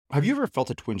Have you ever felt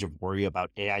a twinge of worry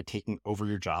about AI taking over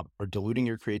your job or diluting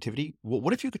your creativity? Well,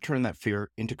 what if you could turn that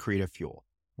fear into creative fuel?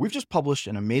 We've just published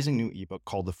an amazing new ebook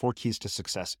called The Four Keys to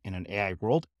Success in an AI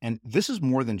World, and this is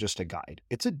more than just a guide.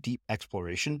 It's a deep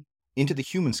exploration into the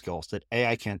human skills that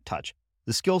AI can't touch,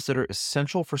 the skills that are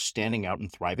essential for standing out and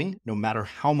thriving, no matter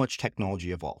how much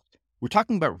technology evolves. We're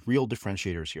talking about real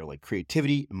differentiators here, like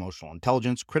creativity, emotional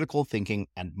intelligence, critical thinking,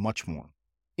 and much more.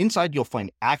 Inside, you'll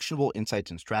find actionable insights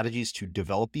and strategies to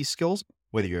develop these skills,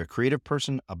 whether you're a creative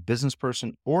person, a business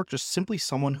person, or just simply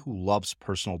someone who loves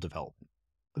personal development.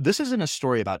 This isn't a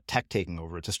story about tech taking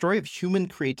over. It's a story of human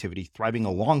creativity thriving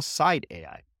alongside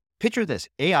AI. Picture this,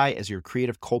 AI as your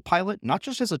creative co-pilot, not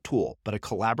just as a tool, but a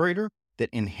collaborator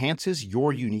that enhances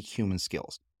your unique human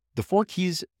skills. The Four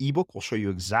Keys ebook will show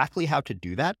you exactly how to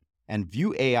do that and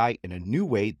view AI in a new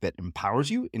way that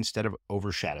empowers you instead of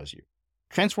overshadows you.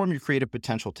 Transform your creative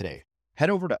potential today. Head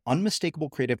over to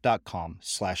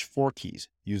unmistakablecreative.com/4keys.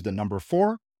 Use the number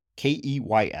 4,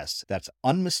 KEYS. That's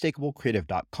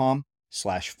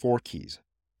unmistakablecreative.com/4keys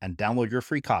and download your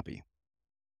free copy.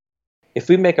 If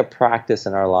we make a practice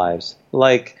in our lives,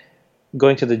 like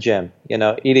going to the gym,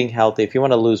 eating healthy, if you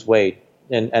want to lose weight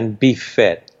and be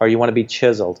fit, or you want to be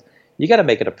chiseled, you got to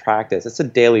make it a practice. It's a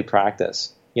daily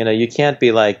practice. You can't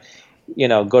be like,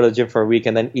 go to the gym for a week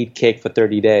and then eat cake for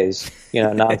 30 days,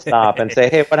 nonstop and say,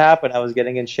 hey, what happened? I was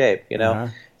getting in shape,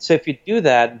 So if you do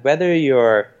that, whether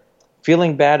you're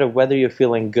feeling bad or whether you're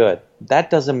feeling good, that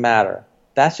doesn't matter.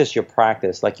 That's just your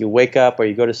practice. Like you wake up or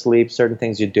you go to sleep, certain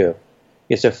things you do.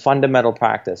 It's a fundamental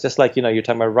practice. Just like, you're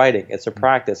talking about writing, it's a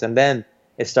practice. And then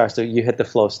you hit the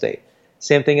flow state.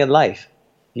 Same thing in life.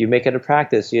 You make it a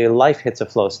practice, your life hits a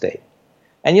flow state.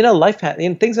 And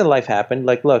things in life happen.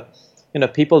 Like, look,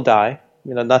 people die.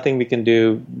 Nothing we can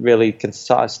do really can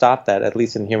stop that, at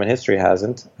least in human history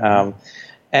hasn't. And,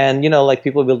 like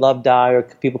people we love die or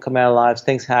people come out of lives,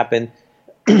 things happen.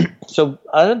 So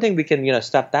I don't think we can,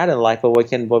 stop that in life, but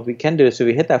what we can do is if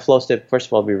we hit that flow state, first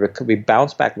of all, we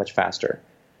bounce back much faster.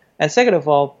 And second of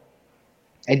all,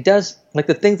 it does, like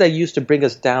the things that used to bring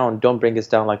us down don't bring us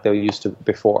down like they used to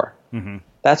before. Mm-hmm.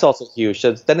 That's also huge.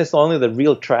 So then it's only the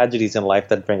real tragedies in life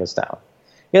that bring us down.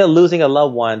 Losing a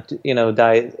loved one,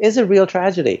 die is a real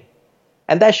tragedy.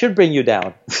 And that should bring you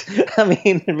down. I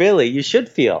mean, really, you should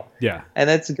feel. Yeah. And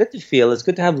it's good to feel. It's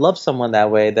good to have loved someone that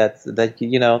way, and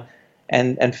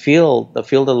feel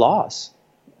the loss.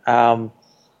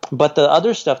 But the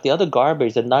other stuff, the other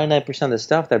garbage, the 99% of the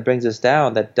stuff that brings us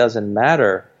down that doesn't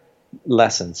matter,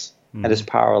 lessons. Mm-hmm. And it's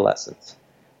power lessons.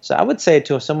 So I would say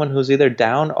to someone who's either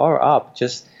down or up,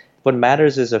 just what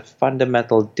matters is a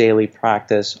fundamental daily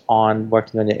practice on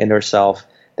working on your inner self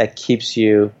that keeps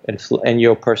you in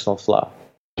your personal flow.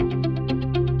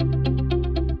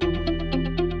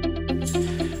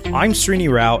 I'm Srini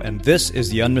Rao, and this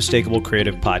is the Unmistakable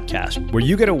Creative Podcast, where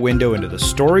you get a window into the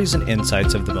stories and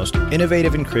insights of the most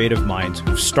innovative and creative minds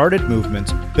who've started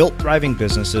movements, built thriving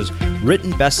businesses,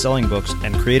 written best-selling books,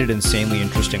 and created insanely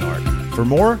interesting art. For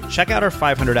more, check out our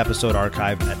 500-episode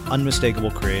archive at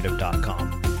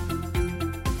unmistakablecreative.com.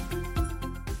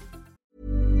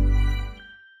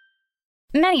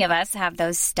 Many of us have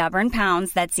those stubborn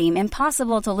pounds that seem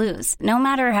impossible to lose, no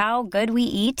matter how good we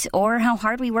eat or how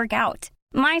hard we work out.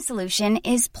 My solution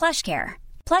is PlushCare.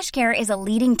 PlushCare is a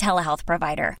leading telehealth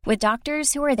provider with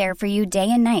doctors who are there for you day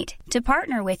and night to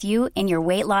partner with you in your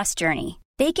weight loss journey.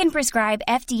 They can prescribe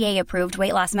FDA-approved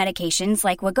weight loss medications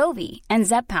like Wegovy and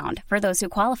Zepbound for those who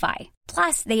qualify.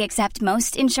 Plus, they accept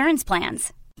most insurance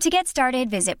plans. To get started,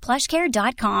 visit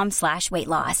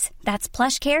plushcare.com/weightloss. That's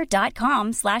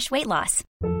plushcare.com/weightloss.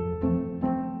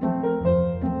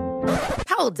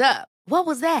 Hold up. What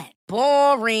was that?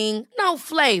 Boring. No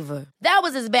flavor. That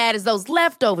was as bad as those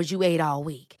leftovers you ate all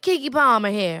week. Keke Palmer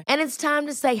here. And it's time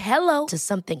to say hello to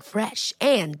something fresh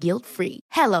and guilt-free.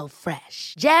 Hello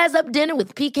Fresh. Jazz up dinner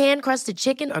with pecan-crusted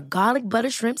chicken or garlic butter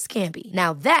shrimp scampi.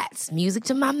 Now that's music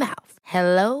to my mouth.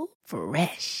 Hello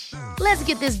Fresh. Let's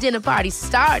get this dinner party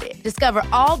started. Discover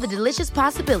all the delicious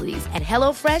possibilities at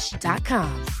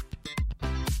HelloFresh.com.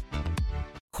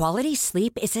 Quality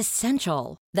sleep is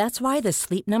essential. That's why the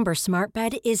Sleep Number Smart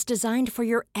Bed is designed for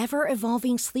your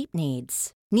ever-evolving sleep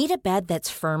needs. Need a bed that's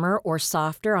firmer or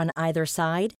softer on either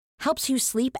side? Helps you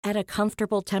sleep at a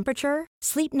comfortable temperature?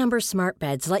 Sleep Number Smart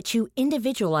Beds let you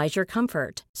individualize your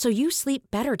comfort, so you sleep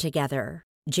better together.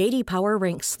 J.D. Power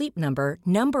ranks Sleep Number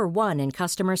number 1 in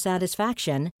customer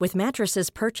satisfaction with mattresses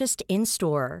purchased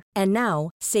in-store. And now,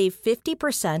 save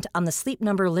 50% on the Sleep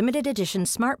Number Limited Edition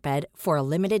Smart Bed for a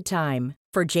limited time.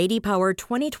 For J.D. Power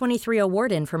 2023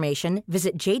 award information,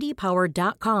 visit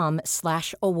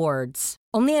jdpower.com/awards.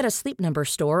 Only at a Sleep Number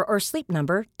store or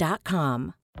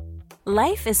sleepnumber.com.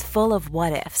 Life is full of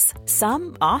what-ifs.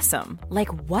 Some awesome, like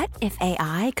what if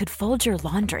AI could fold your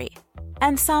laundry?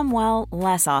 And some, well,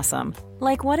 less awesome,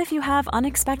 like what if you have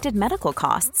unexpected medical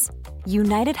costs?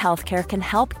 United Healthcare can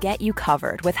help get you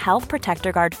covered with Health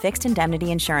Protector Guard fixed indemnity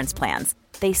insurance plans.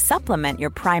 They supplement your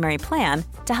primary plan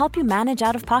to help you manage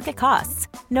out-of-pocket costs.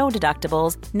 No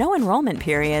deductibles, no enrollment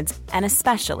periods, and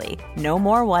especially no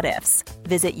more what-ifs.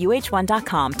 Visit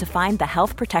uh1.com to find the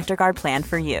Health Protector Guard plan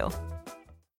for you.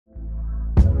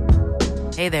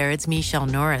 Hey there, it's Michelle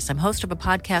Norris. I'm host of a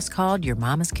podcast called Your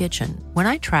Mama's Kitchen. When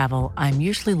I travel, I'm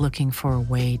usually looking for a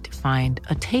way to find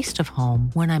a taste of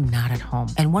home when I'm not at home.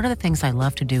 And one of the things I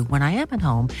love to do when I am at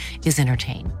home is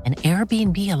entertain. And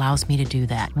Airbnb allows me to do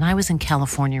that. When I was in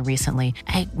California recently,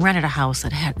 I rented a house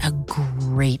that had a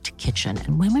great kitchen.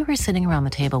 And when we were sitting around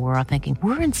the table, we were all thinking,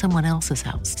 we're in someone else's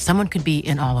house. Someone could be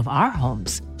in all of our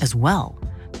homes as well.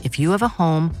 If you have a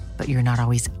home, but you're not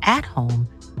always at home,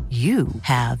 you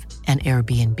have an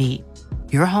Airbnb.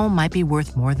 Your home might be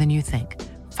worth more than you think.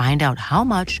 Find out how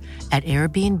much at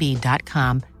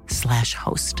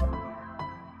airbnb.com/host.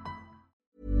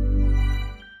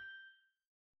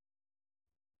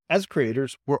 As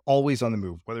creators, we're always on the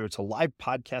move. Whether it's a live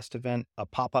podcast event, a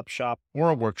pop-up shop, or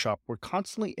a workshop, we're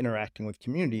constantly interacting with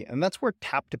community, and that's where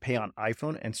Tap to Pay on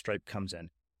iPhone and Stripe comes in.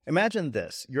 Imagine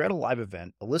this. You're at a live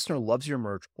event, a listener loves your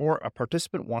merch, or a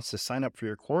participant wants to sign up for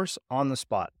your course on the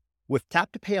spot. With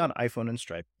Tap to Pay on iPhone and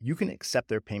Stripe, you can accept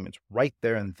their payments right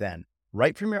there and then,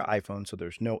 right from your iPhone, so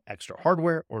there's no extra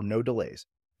hardware or no delays.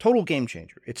 Total game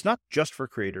changer. It's not just for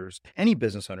creators. Any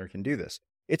business owner can do this.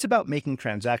 It's about making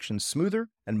transactions smoother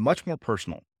and much more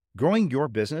personal, growing your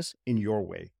business in your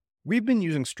way. We've been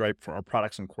using Stripe for our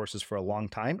products and courses for a long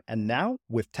time, and now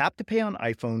with Tap to Pay on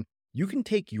iPhone, you can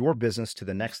take your business to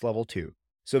the next level too.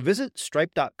 So visit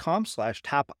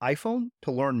stripe.com/tapiphone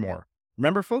to learn more.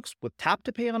 Remember, folks, with Tap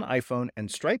to Pay on iPhone and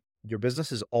Stripe, your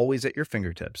business is always at your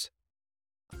fingertips.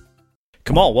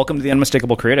 Kamal, welcome to the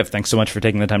Unmistakable Creative. Thanks so much for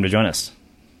taking the time to join us.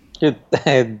 Dude,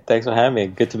 thanks for having me.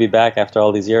 Good to be back after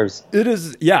all these years. It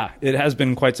is, yeah, it has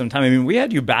been quite some time. I mean, we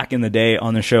had you back in the day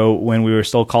on the show when we were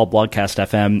still called Blogcast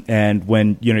FM, and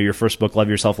when, you know, your first book, Love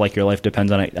Yourself Like Your Life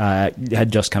Depends on It,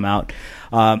 had just come out.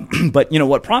 But, you know,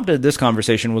 what prompted this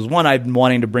conversation was, one, I've been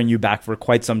wanting to bring you back for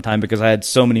quite some time because I had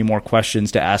so many more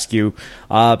questions to ask you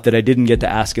that I didn't get to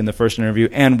ask in the first interview.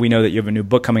 And we know that you have a new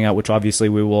book coming out, which obviously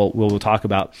we will talk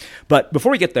about. But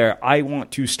before we get there, I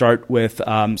want to start with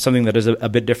something that is a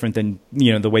bit different than,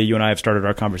 you know, the way you and I have started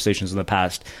our conversations in the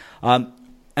past. And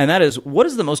that is, what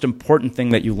is the most important thing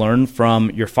that you learned from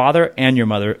your father and your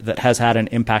mother that has had an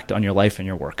impact on your life and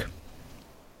your work?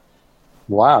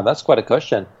 Wow, that's quite a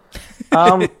question.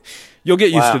 You'll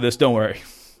get used to this, don't worry.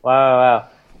 Wow.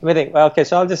 Let me think. Well, okay,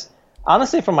 so I'll just,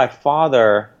 honestly, from my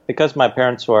father, because my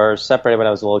parents were separated when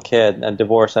I was a little kid and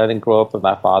divorced, I didn't grow up with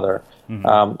my father.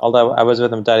 Mm-hmm. Although I was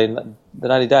with him the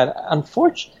night he died.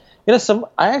 Unfortunately, you know,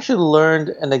 I actually learned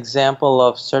an example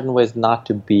of certain ways not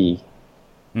to be.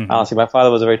 Mm-hmm. Honestly, my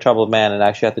father was a very troubled man and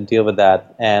actually had to deal with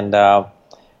that. And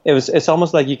it's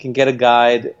almost like you can get a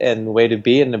guide in way to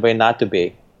be and a way not to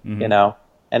be, mm-hmm. you know.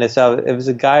 And it was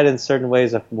a guide in certain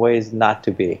ways of ways not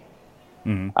to be.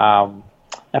 Mm-hmm.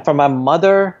 And for my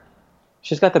mother,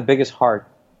 she's got the biggest heart.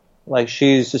 Like,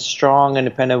 she's a strong,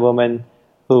 independent woman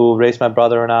who raised my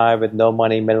brother and I with no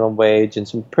money, minimum wage, in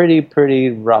some pretty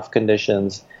rough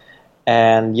conditions.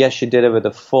 And yes, she did it with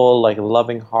a full, like,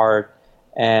 loving heart,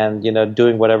 and, you know,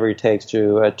 doing whatever it takes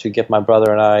to get my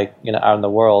brother and I, you know, out in the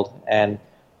world. And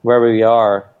wherever we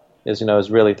are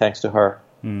is really thanks to her.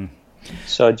 Mm.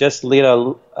 So just lead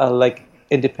a like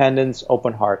independence,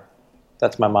 open heart.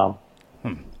 That's my mom.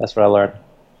 That's what I learned.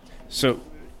 So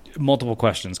multiple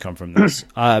questions come from this.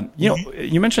 You know,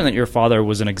 you mentioned that your father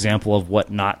was an example of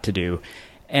what not to do.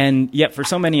 And yet for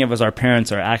so many of us, our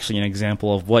parents are actually an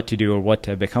example of what to do or what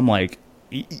to become like.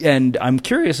 And I'm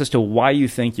curious as to why you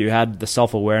think you had the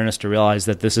self-awareness to realize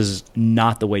that this is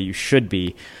not the way you should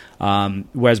be.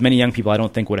 Whereas many young people, I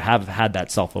don't think, would have had that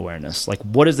self-awareness. Like,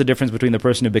 what is the difference between the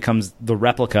person who becomes the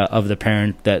replica of the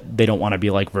parent that they don't want to be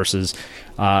like versus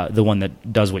the one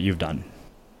that does what you've done?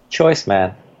 Choice,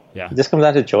 man. Yeah. It just comes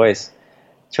down to choice.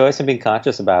 Choice and being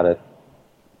conscious about it.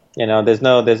 You know, there's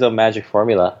no magic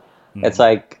formula. Mm-hmm. It's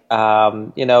like,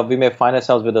 you know, we may find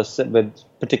ourselves with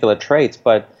particular traits,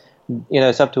 but, you know,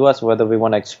 it's up to us whether we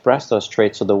want to express those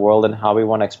traits to the world and how we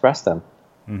want to express them.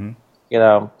 Mm-hmm. You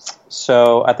know,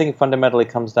 so I think it fundamentally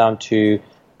comes down to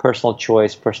personal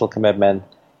choice, personal commitment,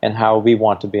 and how we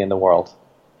want to be in the world.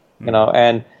 Mm-hmm. You know,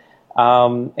 and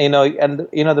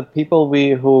the people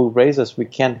who raise us, we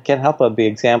can't help but be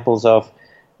examples of,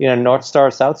 you know, North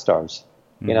Stars, South Stars.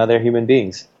 Mm-hmm. You know, they're human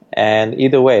beings, And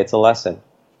either way, it's a lesson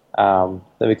that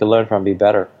we can learn from, be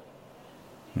better.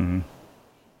 Mm-hmm.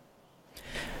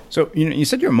 So, you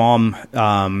said your mom,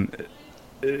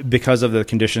 because of the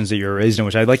conditions that you were raised in,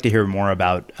 which I'd like to hear more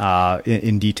about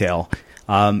in detail,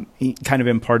 kind of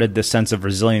imparted this sense of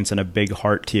resilience and a big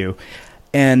heart to you.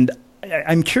 And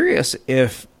I'm curious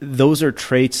if those are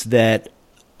traits that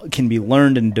can be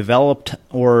learned and developed,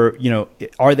 or,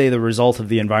 are they the result of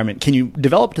the environment? Can you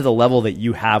develop to the level that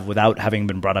you have without having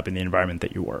been brought up in the environment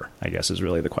that you were, I guess is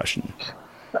really the question.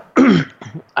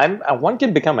 One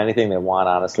can become anything they want,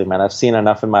 honestly, man. I've seen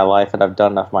enough in my life and I've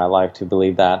done enough in my life to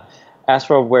believe that. As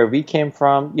for where we came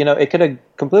from, it could have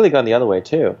completely gone the other way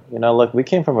too. Look, we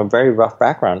came from a very rough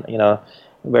background,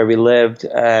 where we lived,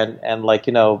 and my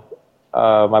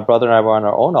brother and I were on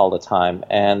our own all the time.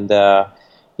 And,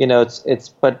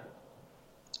 it's what,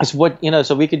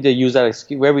 so we could use that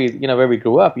excuse where we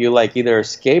grew up. You either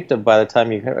escaped, or by the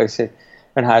time you were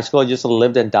in high school, you just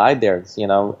lived and died there,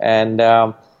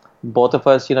 and both of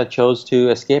us, chose to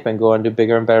escape and go and do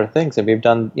bigger and better things. And we've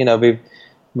done,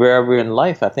 wherever we're in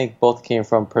life, I think both came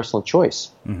from personal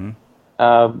choice. Mm-hmm.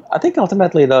 I think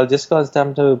ultimately, though, it just goes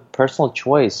down to personal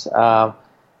choice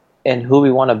and who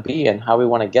we want to be and how we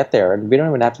want to get there. And we don't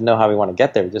even have to know how we want to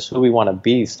get there. Just who we want to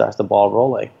be starts the ball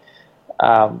rolling.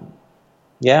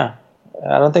 Yeah,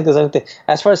 I don't think there's anything.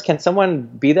 As far as can someone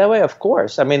be that way? Of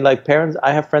course. I mean, parents,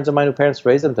 I have friends of mine who parents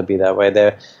raised them to be that way.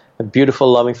 They're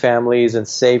beautiful, loving families and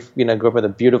safe, grew up with a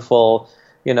beautiful,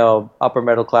 upper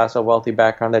middle class or wealthy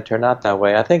background that turned out that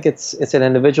way. I think it's an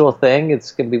individual thing.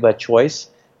 It's going to be by choice.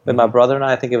 With my brother and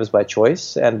I think it was by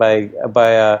choice and by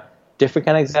a different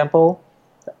kind of example.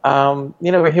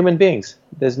 We're human beings.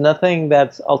 There's nothing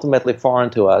that's ultimately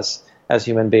foreign to us as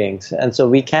human beings. And so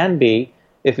we can be,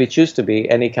 if we choose to be,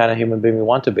 any kind of human being we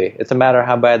want to be. It's a matter of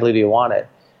how badly do you want it.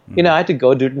 I had to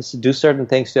go do certain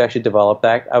things to actually develop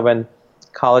that. I went to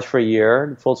college for a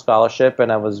year, full scholarship,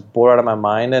 and I was bored out of my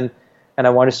mind, and I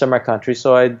wanted to serve my country,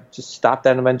 so I just stopped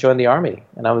and went and joined the army.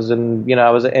 And I was I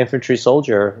was an infantry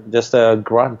soldier, just a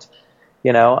grunt.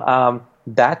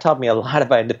 That taught me a lot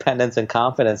about independence and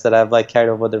confidence that I've carried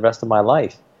over the rest of my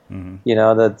life.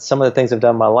 Mm-hmm. That some of the things I've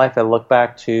done in my life, I look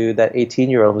back to that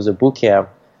 18-year-old who was at boot camp,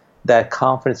 that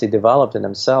confidence he developed in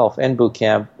himself in boot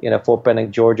camp, Fort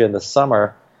Benning, Georgia in the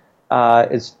summer,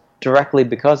 is directly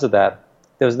because of that.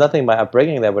 There was nothing in my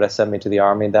upbringing that would have sent me to the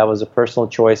army. That was a personal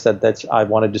choice that I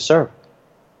wanted to serve.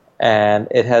 And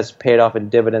it has paid off in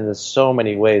dividends in so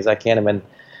many ways. I can't even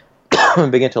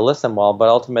begin to list them all, but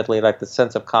ultimately, the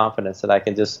sense of confidence that I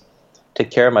can just take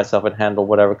care of myself and handle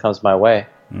whatever comes my way.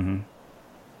 Mm-hmm.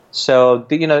 So,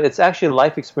 it's actually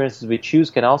life experiences we choose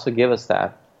can also give us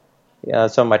that.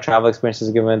 Some of my travel experiences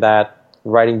have given me that.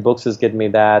 Writing books has given me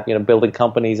that. Building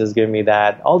companies has given me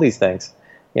that. All these things,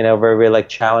 where we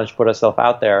challenge, put ourselves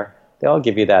out there. They all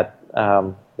give you that,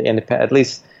 at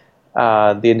least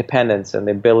the independence and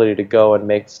the ability to go and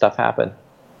make stuff happen.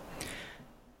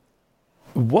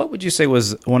 What would you say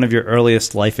was one of your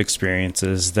earliest life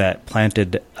experiences that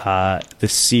planted the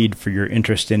seed for your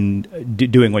interest in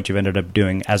doing what you've ended up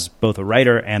doing as both a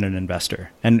writer and an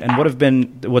investor? And what's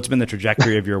been the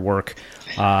trajectory of your work,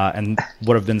 and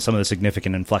what have been some of the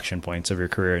significant inflection points of your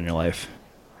career in your life?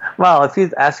 Well, if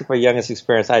he's asking for youngest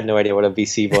experience, I had no idea what a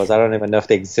VC was. I don't even know if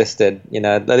they existed,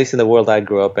 at least in the world I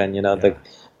grew up in,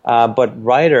 but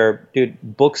writer, dude,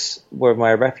 books were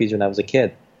my refuge when I was a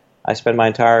kid. I spent my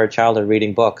entire childhood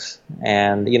reading books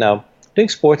and, doing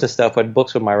sports and stuff, but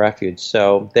books were my refuge.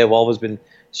 So they've always been,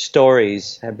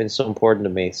 stories have been so important to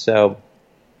me. So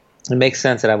it makes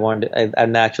sense that I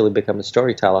naturally become a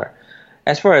storyteller.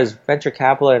 As far as venture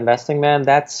capital or investing, man,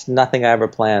 that's nothing I ever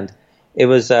planned. It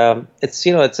was, it's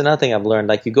another thing I've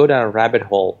learned. You go down a rabbit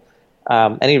hole,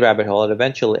 any rabbit hole, and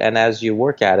eventually, and as you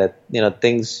work at it,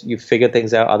 you figure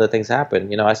things out, other things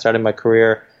happen. I started my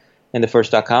career in the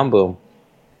first .com boom.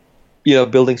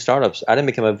 Building startups. I didn't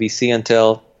become a VC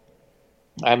until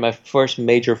I had my first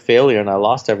major failure and I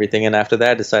lost everything. And after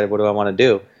that, I decided, what do I want to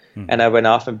do? Mm-hmm. And I went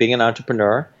off and being an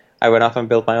entrepreneur, I went off and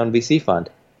built my own VC fund.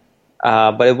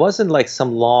 But it wasn't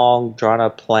some long,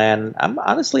 drawn-out plan. I'm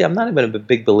not even a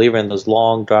big believer in those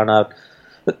long, drawn-out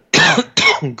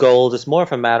goals. It's more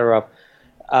of a matter of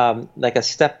a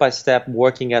step-by-step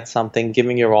working at something,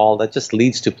 giving your all that just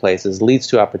leads to places, leads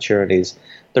to opportunities.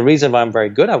 The reason why I'm very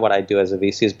good at what I do as a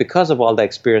VC is because of all the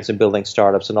experience in building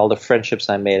startups and all the friendships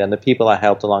I made and the people I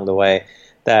helped along the way.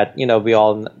 That we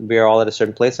are all at a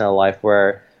certain place in our life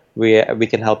where we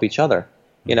can help each other.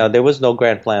 There was no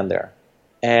grand plan there,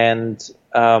 and it's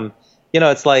there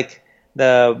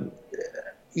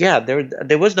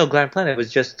was no grand plan. It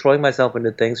was just throwing myself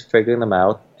into things, figuring them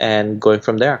out, and going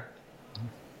from there.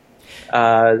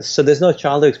 So there's no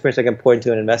childhood experience I can point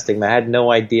to in investing. I had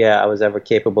no idea I was ever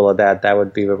capable of that. That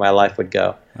would be where my life would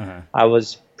go. I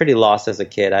was pretty lost as a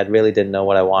kid. I really didn't know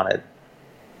what I wanted.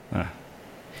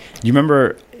 Do you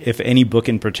remember if any book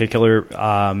in particular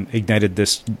ignited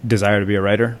this desire to be a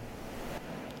writer?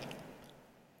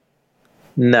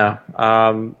 No.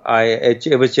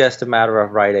 It was just a matter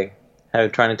of writing,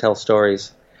 trying to tell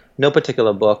stories. No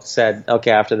particular book said,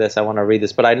 okay, after this, I want to read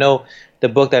this. But I know the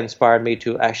book that inspired me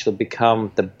to actually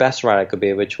become the best writer I could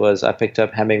be, which was I picked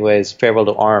up Hemingway's Farewell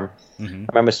to Arm. I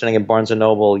remember studying at Barnes &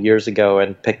 Noble years ago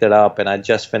and picked it up, and I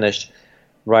just finished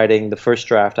writing the first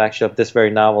draft, actually, of this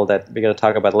very novel that we're going to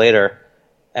talk about later.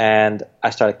 And I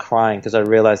started crying because I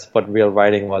realized what real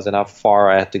writing was and how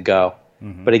far I had to go.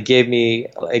 But it gave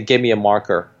me a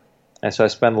marker. And so I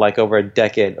spent like over a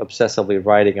decade obsessively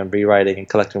writing and rewriting and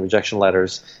collecting rejection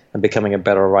letters and becoming a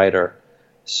better writer.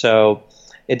 So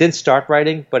it didn't start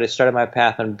writing, but it started my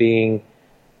path on being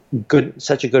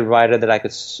such a good writer that I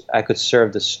could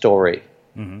serve the story,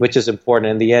 which is important.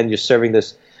 In the end,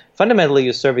 fundamentally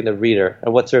you're serving the reader,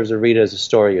 and what serves the reader is the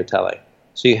story you're telling.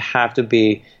 So you have to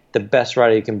be the best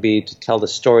writer you can be to tell the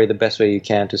story the best way you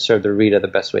can, to serve the reader the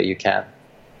best way you can.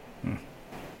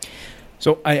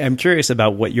 So I'm curious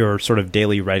about what your sort of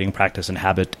daily writing practice and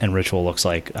habit and ritual looks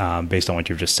like, based on what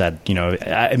you've just said.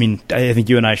 I think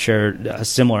you and I share a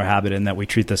similar habit in that we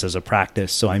treat this as a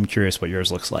practice. So I'm curious what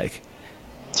yours looks like.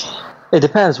 It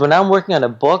depends. When I'm working on a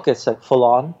book, it's like full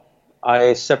on.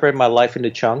 I separate my life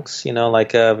into chunks. We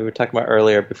were talking about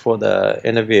earlier before the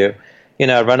interview.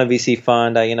 I run a VC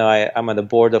fund. I'm on the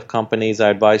board of companies. I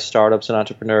advise startups and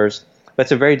entrepreneurs. But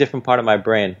it's a very different part of my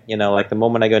brain. Like the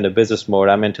moment I go into business mode,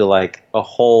 I'm into like a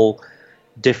whole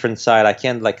different side. I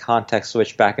can't like context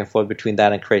switch back and forth between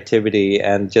that and creativity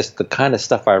and just the kind of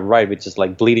stuff I write, which is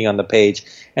like bleeding on the page.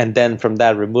 And then from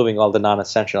that, removing all the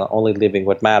non-essential, only leaving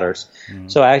what matters.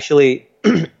 So actually,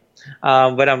 when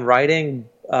I'm writing,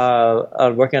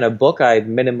 working on a book, I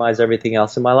minimize everything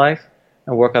else in my life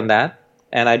and work on that.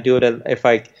 And I do it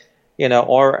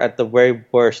or at the very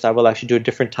worst, I will actually do it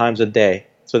different times a day.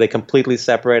 So they completely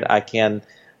separate. I can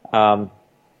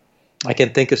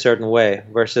think a certain way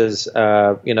versus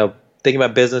thinking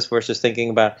about business versus thinking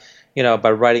about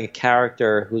about writing a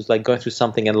character who's like going through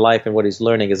something in life and what he's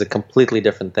learning is a completely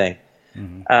different thing.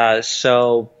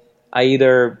 So I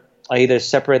either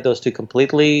separate those two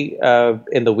completely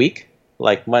in the week.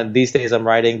 Like these days I'm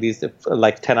writing these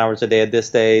like 10 hours a day. This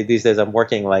day, these days I'm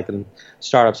working like in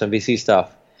startups and VC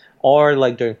stuff, or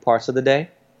like during parts of the day.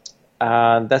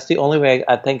 That's the only way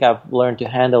I think I've learned to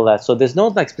handle that. So there's no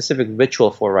like specific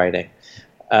ritual for writing.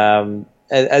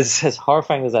 As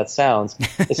horrifying as that sounds,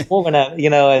 it's more when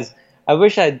I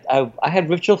wish I had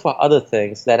ritual for other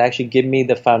things that actually give me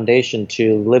the foundation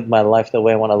to live my life the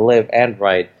way I want to live and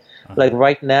write. Like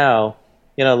right now,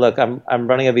 look, I'm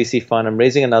running a VC fund. I'm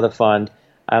raising another fund.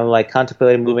 I'm like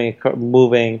contemplating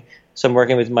moving. So I'm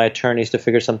working with my attorneys to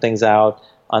figure some things out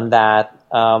on that.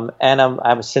 And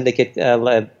I'm a syndicate.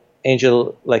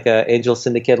 Angel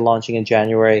syndicate launching in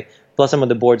January. Plus, I'm on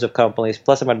the boards of companies.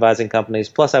 Plus, I'm advising companies.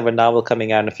 Plus, I have a novel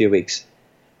coming out in a few weeks,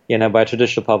 by a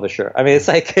traditional publisher. I mean, it's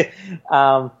like,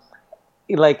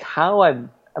 like how I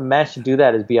managed to do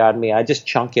that is beyond me. I just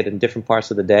chunk it in different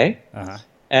parts of the day,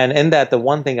 and in that, the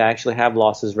one thing I actually have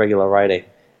lost is regular writing,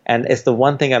 and it's the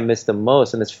one thing I miss the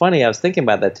most. And it's funny, I was thinking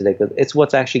about that today because it's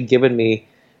what's actually given me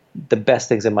the best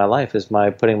things in my life is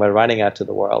putting my writing out to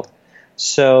the world.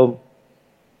 So.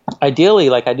 Ideally,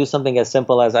 like I do something as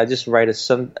simple as I just write just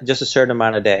a certain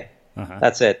amount a day.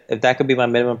 That's it. If that could be my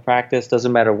minimum practice,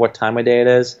 doesn't matter what time of day it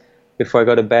is. Before I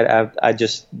go to bed, I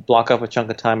just block off a chunk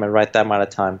of time and write that amount of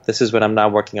time. This is when I'm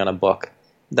not working on a book.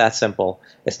 That simple.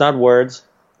 It's not words.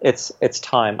 It's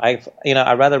time. I'd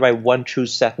rather write one true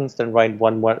sentence than write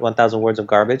 1,000 words of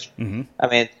garbage. I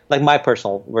mean, like my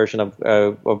personal version of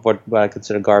what I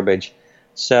consider garbage.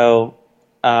 So.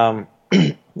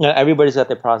 Everybody's got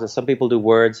their process. Some people do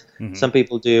words. Some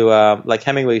people do like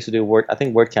Hemingway used to do word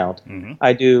count.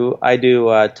 I do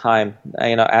time.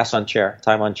 Ass on chair,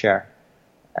 time on chair,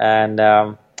 and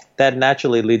that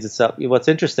naturally leads itself. What's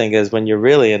interesting is when you're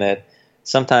really in it,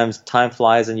 sometimes time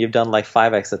flies and you've done like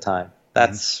 5x the time.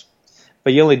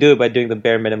 But you only do it by doing the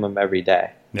bare minimum every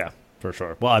day. Yeah. For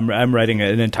sure. Well, I'm writing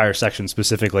an entire section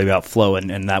specifically about flow,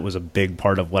 and that was a big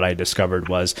part of what I discovered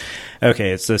was,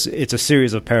 okay, it's a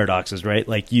series of paradoxes, right?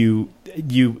 Like you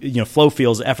flow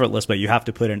feels effortless, but you have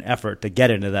to put in effort to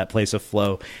get into that place of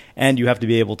flow, and you have to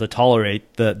be able to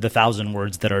tolerate the 1,000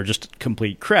 words that are just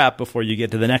complete crap before you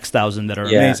get to the next 1,000 that are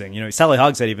amazing. Sally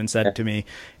Hogshead even said to me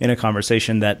in a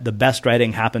conversation that the best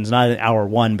writing happens not in hour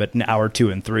 1, but in hour 2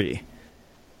 and 3.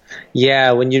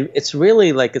 Yeah, it's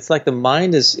really like, it's like the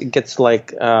mind it gets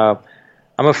like,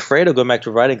 I'm afraid of going back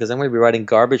to writing because I'm going to be writing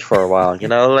garbage for a while.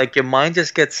 Like your mind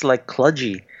just gets like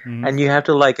kludgy, and you have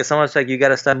to like, it's almost like you got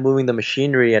to start moving the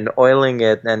machinery and oiling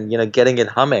it and getting it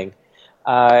humming.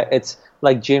 It's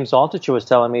like James Altucher was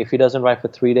telling me, if he doesn't write for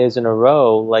 3 days in a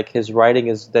row, like his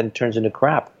writing then turns into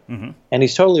crap. And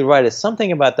he's totally right. It's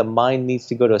something about the mind needs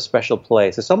to go to a special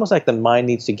place. It's almost like the mind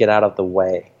needs to get out of the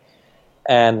way.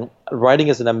 And writing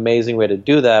is an amazing way to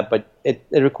do that, but it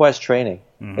requires training.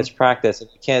 It's practice.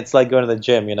 It's like going to the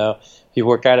gym, If you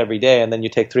work out every day and then you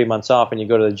take 3 months off and you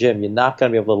go to the gym, you're not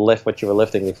going to be able to lift what you were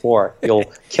lifting before. You'll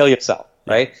kill yourself,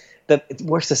 right? It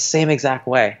works the same exact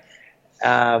way.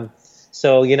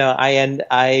 So,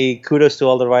 I kudos to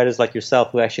all the writers like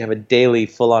yourself who actually have a daily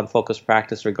full-on focused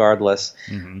practice regardless.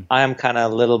 I am kind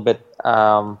of a little bit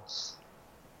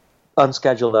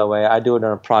unscheduled that way. I do it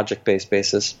on a project-based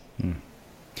basis.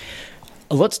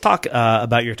 Let's talk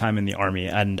about your time in the Army,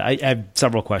 and I have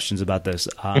several questions about this.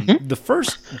 The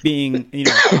first being,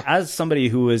 as somebody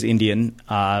who is Indian,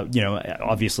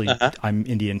 obviously I'm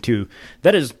Indian too.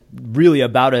 That is really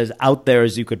about as out there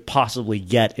as you could possibly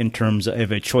get in terms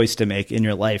of a choice to make in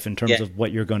your life, in terms of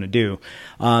what you're going to do.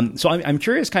 So I'm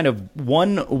curious, kind of,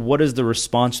 one, what is the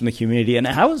response from the community, and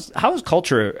how is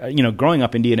culture, growing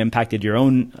up Indian, impacted your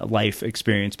own life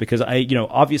experience? Because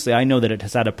obviously I know that it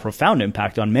has had a profound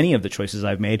impact on many of the choices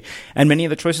I've made and many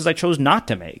of the choices I chose not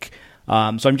to make. So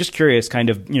I'm just curious, kind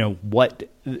of, what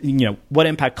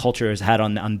impact culture has had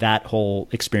on that whole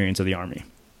experience of the Army.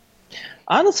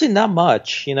 Honestly, not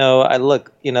much.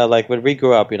 Like when we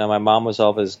grew up, my mom was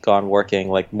always gone working,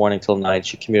 like morning till night.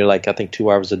 She commuted like, I think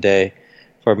 2 hours a day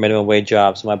for a minimum wage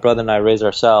job. So my brother and I raised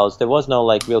ourselves. There was no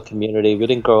like real community. We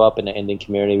didn't grow up in an Indian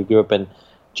community. We grew up in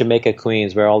Jamaica,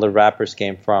 Queens, where all the rappers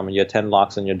came from, and you had 10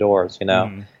 locks on your doors,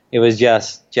 It was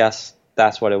just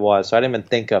that's what it was. So I didn't even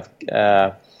think of.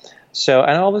 And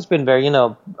I've always been very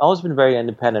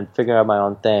independent, figuring out my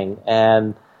own thing.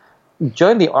 And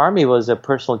joining the Army was a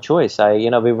personal choice.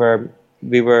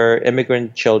 We were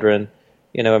immigrant children,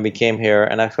 when we came here,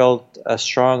 and I felt a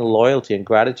strong loyalty and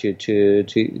gratitude to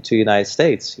the United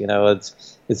States.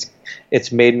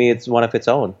 It's made me one of its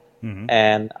own,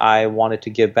 and I wanted to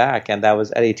give back. And that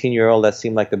was, at 18-year-old, that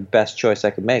seemed like the best choice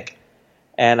I could make.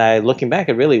 And looking back,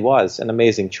 it really was an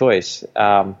amazing choice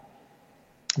in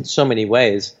so many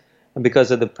ways, and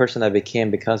because of the person I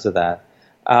became because of that.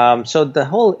 So the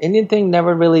whole Indian thing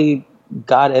never really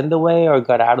got in the way or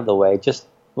got out of the way. It just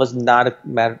was not a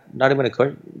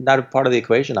part of the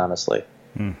equation, honestly.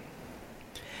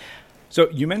 So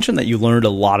you mentioned that you learned a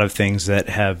lot of things that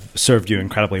have served you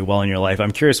incredibly well in your life.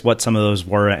 I'm curious what some of those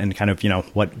were, and kind of,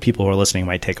 what people who are listening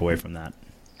might take away from that.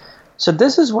 So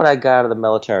this is what I got out of the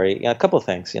military. A couple of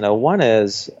things. One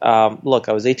is, look,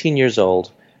 I was 18 years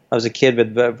old. I was a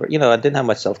kid, but I didn't have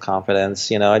much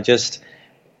self-confidence. I just,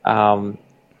 most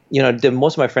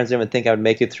of my friends didn't even think I would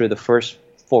make it through the first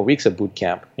 4 weeks of boot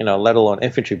camp. Let alone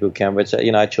infantry boot camp, which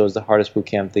I chose the hardest boot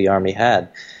camp the Army had.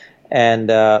 And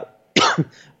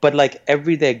but like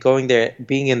every day going there,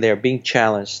 being in there, being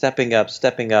challenged, stepping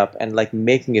up, and like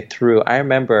making it through. I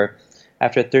remember,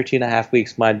 after 13 and a half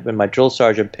weeks, when my drill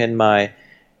sergeant pinned my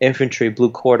infantry blue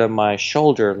cord on my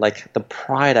shoulder, like the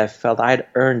pride I felt, I had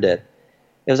earned it.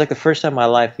 It was like the first time in my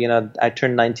life, I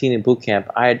turned 19 in boot camp.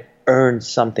 I had earned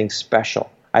something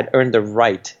special. I'd earned the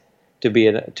right to be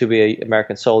an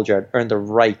American soldier. I'd earned the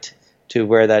right to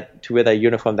wear that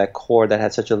uniform, that cord that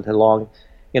had such a long,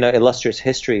 illustrious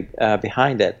history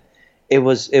behind it. It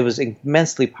was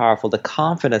immensely powerful. The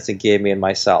confidence it gave me in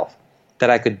myself that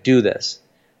I could do this.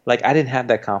 Like, I didn't have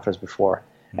that confidence before.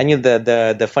 And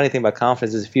the funny thing about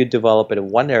confidence is, if you develop it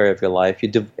in one area of your life,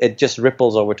 it just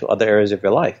ripples over to other areas of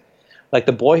your life. Like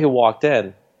the boy who walked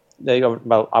in,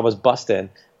 I was bussed in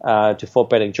to Fort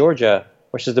Benning, Georgia,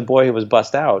 versus the boy who was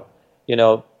bussed out,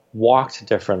 walked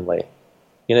differently.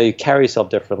 You carry yourself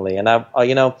differently. And I've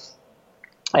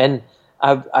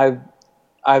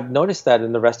noticed that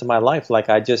in the rest of my life. Like,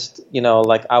 I just,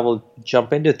 I will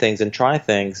jump into things and try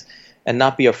things and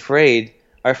not be afraid.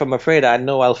 Or if I'm afraid, I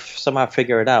know I'll somehow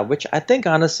figure it out, which I think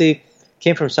honestly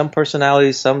came from some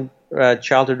personalities, some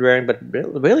childhood rearing, but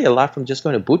really a lot from just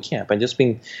going to boot camp and just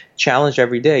being challenged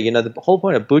every day. The whole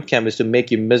point of boot camp is to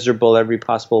make you miserable every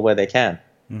possible way they can.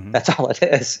 That's all it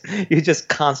is. You're just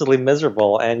constantly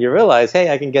miserable, and you realize,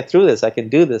 hey, I can get through this. I can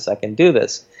do this. I can do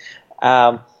this.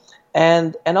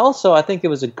 And also, I think it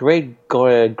was a great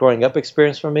growing up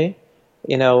experience for me.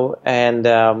 And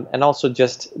also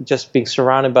just being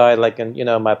surrounded by, like,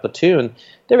 my platoon,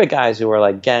 there were guys who were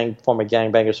like former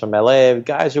gangbangers from LA,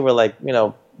 guys who were like,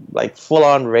 like full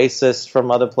on racists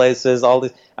from other places, all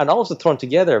this, and all of us thrown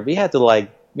together. We had to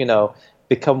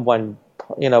become one,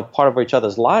 part of each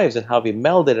other's lives, and how we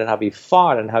melded and how we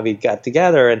fought and how we got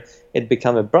together, and it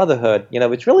became a brotherhood,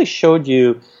 which really showed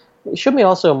me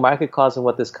also a microcosm of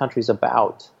what this country's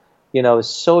about. It's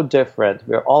so different.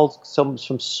 We're all from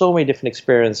so many different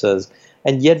experiences,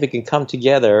 and yet we can come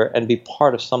together and be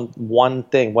part of some one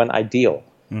thing, one ideal.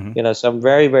 Mm-hmm. So I'm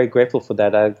very, very grateful for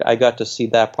that. I got to see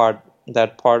that part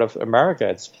of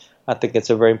America. I think it's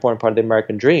a very important part of the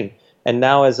American dream. And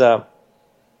now as a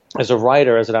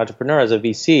writer, as an entrepreneur, as a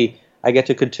VC, I get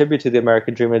to contribute to the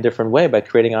American dream in a different way by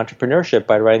creating entrepreneurship,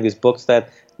 by writing these books that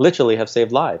literally have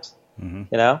saved lives.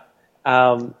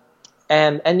 Mm-hmm.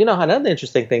 And another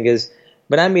interesting thing is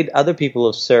when I meet other people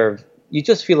who've served, you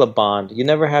just feel a bond. You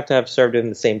never have to have served in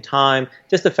the same time.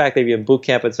 Just the fact that you're in boot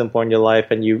camp at some point in your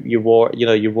life and you wore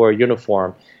a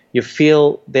uniform, you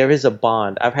feel there is a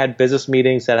bond. I've had business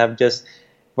meetings that have just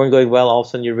weren't going well. All of a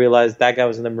sudden you realize that guy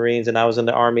was in the Marines and I was in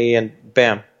the Army, and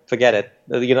bam, forget it.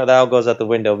 That all goes out the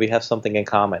window. We have something in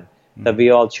common, that we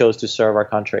all chose to serve our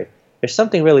country. There's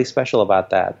something really special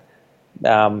about that.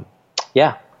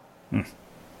 Yeah.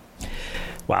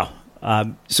 Wow.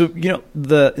 So, in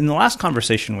the last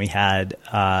conversation we had,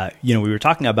 we were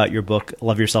talking about your book,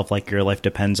 Love Yourself Like Your Life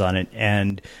Depends on It.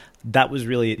 And that was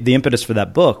really, the impetus for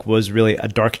that book was really a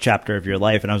dark chapter of your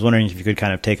life. And I was wondering if you could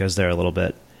kind of take us there a little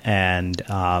bit and,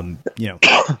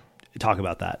 talk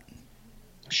about that.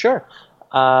 Sure.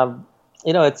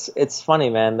 It's funny,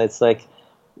 man. It's like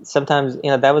sometimes,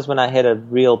 that was when I hit a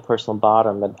real personal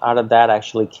bottom. And out of that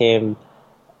actually came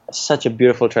such a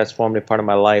beautiful, transformative part of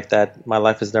my life that my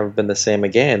life has never been the same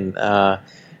again. I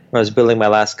was building my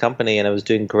last company and it was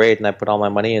doing great, and I put all my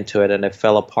money into it, and it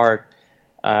fell apart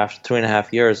after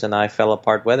 3.5 years, and I fell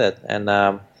apart with it. And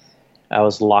I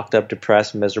was locked up,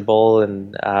 depressed, miserable,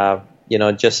 and I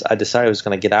decided I was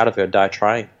going to get out of it, die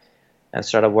trying, and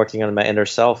started working on my inner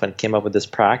self and came up with this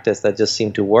practice that just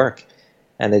seemed to work,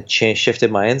 and it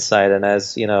shifted my inside. And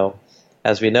as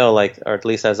we know, or at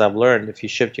least as I've learned, if you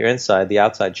shift your inside, the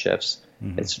outside shifts.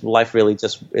 Mm-hmm. It's life really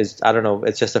just is, I don't know,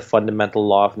 it's just a fundamental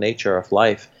law of nature of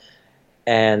life.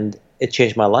 And it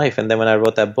changed my life. And then when I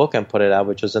wrote that book and put it out,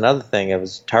 which was another thing, it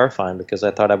was terrifying because I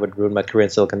thought I would ruin my career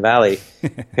in Silicon Valley.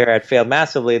 Here I'd failed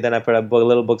massively. Then I put out a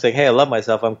little book saying, hey, I love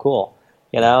myself, I'm cool.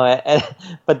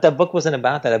 But the book wasn't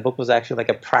about that. The book was actually like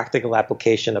a practical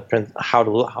application of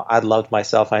how I loved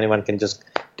myself. Anyone can just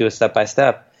do it step by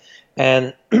step.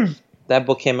 And that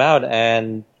book came out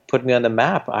and put me on the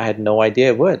map. I had no idea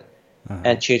it would,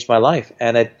 and changed my life.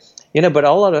 And but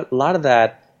a lot of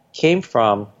that came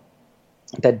from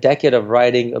that decade of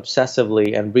writing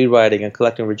obsessively and rewriting and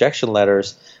collecting rejection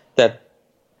letters. And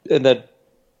then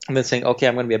saying, okay,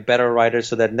 I'm going to be a better writer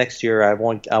so that next year I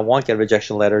won't get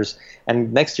rejection letters,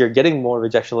 and next year getting more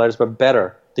rejection letters, but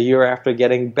better. The year after,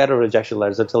 getting better rejection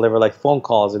letters until they were like phone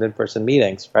calls and in-person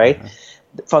meetings, right? Uh-huh.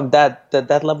 From that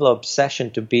level of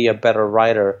obsession to be a better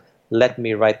writer let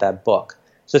me write that book.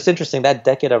 So it's interesting, that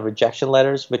decade of rejection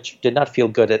letters, which did not feel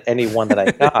good at any one that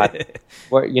I got,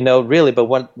 were, really, but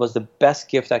what was the best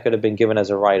gift I could have been given as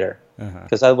a writer?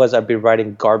 Because otherwise I'd be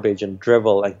writing garbage and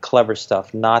drivel and clever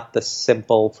stuff, not the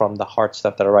simple from the heart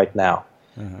stuff that I write now.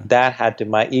 That had to,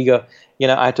 my ego,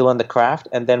 I had to learn the craft.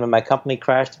 And then when my company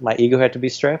crashed, my ego had to be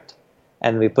stripped.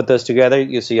 And we put those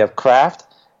together. So you have craft,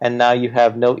 and now you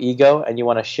have no ego, and you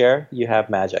want to share, you have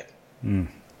magic. I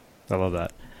love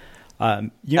that.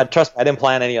 Trust me, I didn't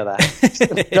plan any of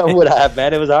that. No, would I have,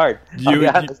 man? It was hard.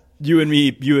 You and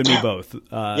me both.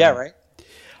 Yeah, right.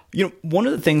 One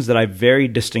of the things that I very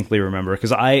distinctly remember,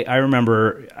 because I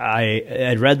remember I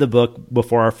had read the book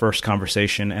before our first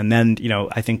conversation, and then,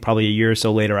 I think probably a year or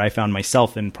so later, I found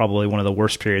myself in probably one of the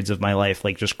worst periods of my life,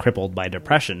 like just crippled by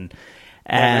depression.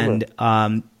 And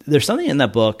there's something in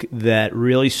that book that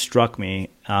really struck me,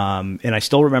 and I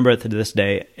still remember it to this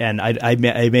day, and I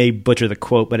may butcher the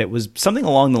quote, but it was something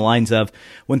along the lines of,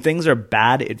 when things are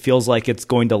bad, it feels like it's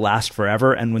going to last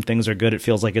forever, and when things are good, it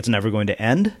feels like it's never going to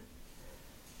end.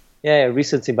 Yeah,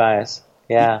 recency bias.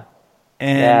 Yeah.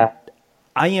 And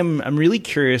I'm really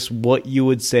curious what you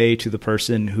would say to the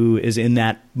person who is in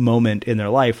that moment in their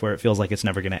life where it feels like it's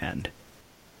never going to end.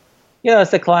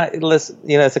 It's a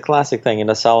classic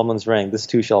thing, Solomon's ring, this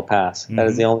too shall pass. Mm-hmm. That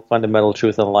is the only fundamental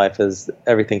truth in life, is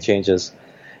everything changes.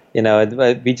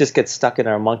 We just get stuck in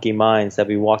our monkey minds that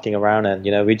we're walking around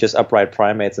in. We just upright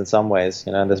primates in some ways,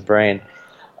 in this brain.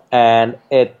 And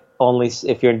if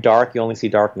you're in dark, you only see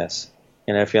darkness.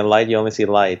 If you're in light, you only see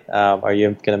light, or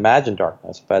you can imagine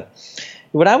darkness. But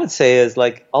what I would say is,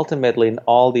 ultimately in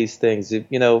all these things,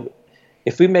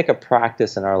 if we make a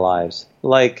practice in our lives,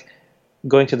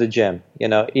 going to the gym,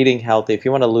 eating healthy, if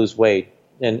you want to lose weight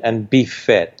and be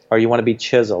fit, or you want to be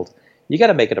chiseled, you got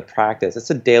to make it a practice. It's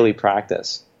a daily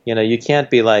practice. You can't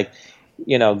be like,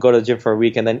 go to the gym for a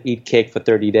week and then eat cake for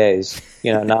 30 days,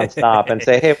 nonstop and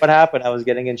say, hey, what happened? I was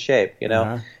getting in shape,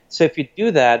 So if you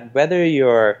do that, whether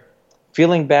you're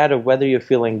feeling bad or whether you're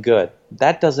feeling good,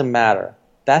 that doesn't matter.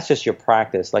 That's just your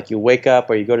practice. Like you wake up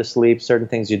or you go to sleep, certain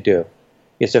things you do.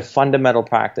 It's a fundamental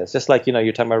practice. Just like,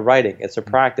 you're talking about writing, it's a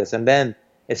practice. And then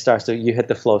you hit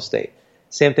the flow state.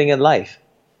 Same thing in life.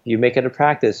 You make it a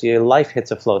practice, your life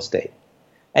hits a flow state.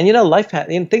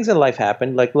 And things in life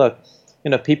happen. Like, look,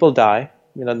 people die.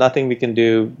 Nothing we can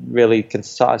do really can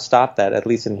stop that. At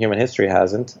least in human history,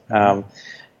 hasn't.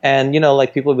 And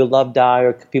like people we love die,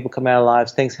 or people come out of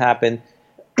lives. Things happen.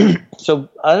 So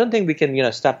I don't think we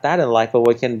can stop that in life. But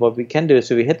what we can do is,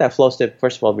 if we hit that flow state,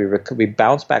 first of all, we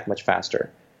bounce back much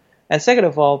faster. And second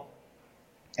of all,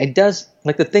 it does,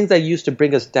 like, the things that used to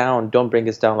bring us down don't bring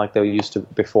us down like they used to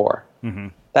before. Mm-hmm.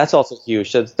 That's also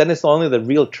huge. So then it's only the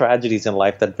real tragedies in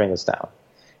life that bring us down.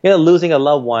 Losing a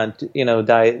loved one,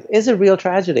 die is a real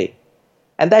tragedy.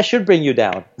 And that should bring you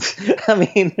down. I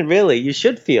mean, really, you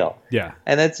should feel. Yeah.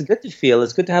 And it's good to feel.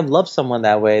 It's good to have loved someone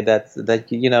that way, and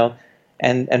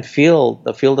feel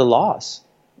the loss.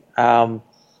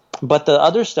 But the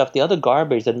other stuff, the other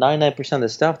garbage, the 99% of the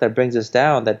stuff that brings us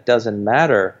down, that doesn't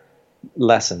matter,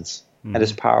 lessons. Mm-hmm. And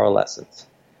it's power lessons.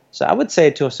 So I would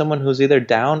say to someone who's either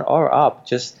down or up,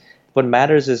 just what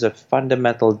matters is a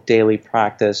fundamental daily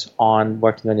practice on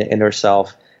working on your inner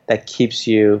self that keeps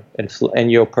you in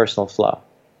your personal flow,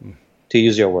 to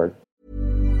use your word.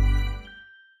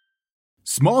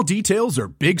 Small details are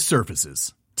big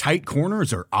surfaces. Tight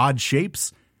corners are odd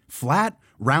shapes. Flat,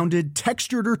 rounded,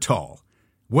 textured, or tall.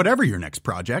 Whatever your next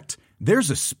project, there's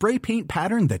a spray paint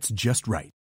pattern that's just right.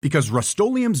 Because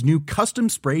Rust-Oleum's new Custom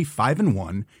Spray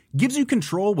 5-in-1 gives you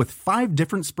control with 5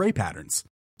 different spray patterns.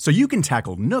 So you can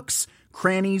tackle nooks,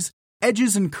 crannies,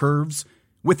 edges, and curves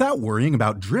without worrying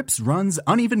about drips, runs,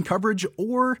 uneven coverage,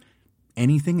 or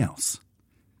anything else.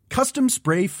 Custom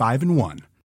Spray 5-in-1.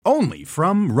 Only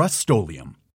from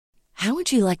Rust-Oleum. How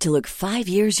would you like to look 5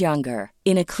 years younger?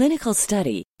 In a clinical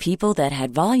study, people that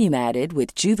had volume added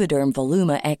with Juvederm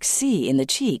Voluma XC in the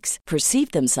cheeks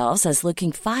perceived themselves as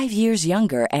looking 5 years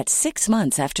younger at 6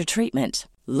 months after treatment.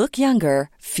 Look younger,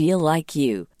 feel like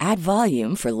you. Add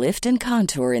volume for lift and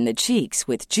contour in the cheeks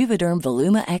with Juvederm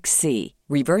Voluma XC.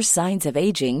 Reverse signs of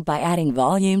aging by adding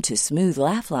volume to smooth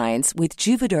laugh lines with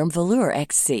Juvederm Volure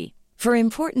XC. For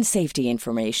important safety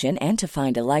information and to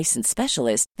find a licensed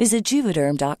specialist, visit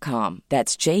Juvederm.com.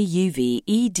 That's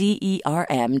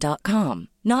JUVEDERM.com.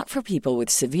 Not for people with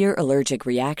severe allergic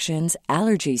reactions,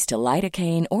 allergies to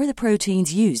lidocaine, or the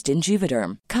proteins used in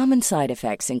Juvederm. Common side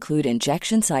effects include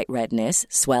injection site redness,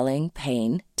 swelling,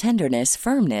 pain, tenderness,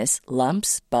 firmness,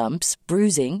 lumps, bumps,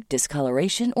 bruising,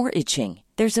 discoloration, or itching.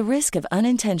 There's a risk of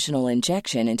unintentional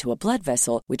injection into a blood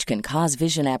vessel, which can cause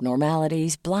vision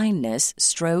abnormalities, blindness,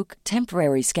 stroke,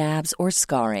 temporary scabs, or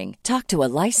scarring. Talk to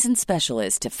a licensed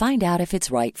specialist to find out if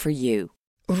it's right for you.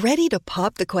 Ready to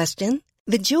pop the question?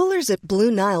 The jewelers at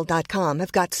BlueNile.com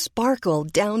have got sparkle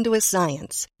down to a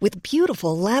science with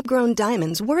beautiful lab-grown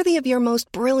diamonds worthy of your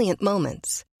most brilliant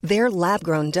moments. Their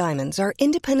lab-grown diamonds are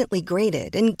independently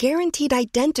graded and guaranteed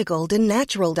identical to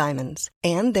natural diamonds,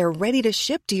 and they're ready to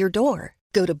ship to your door.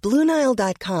 Go to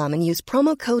BlueNile.com and use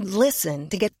promo code LISTEN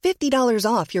to get $50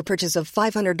 off your purchase of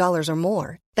 $500 or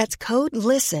more. That's code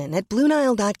LISTEN at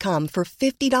BlueNile.com for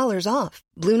 $50 off.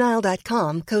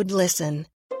 BlueNile.com, code LISTEN.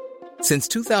 Since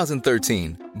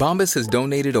 2013, Bombas has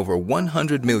donated over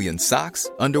 100 million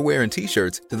socks, underwear, and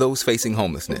T-shirts to those facing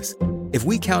homelessness. If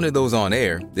we counted those on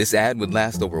air, this ad would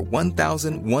last over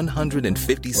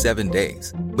 1,157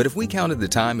 days. But if we counted the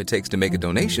time it takes to make a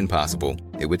donation possible,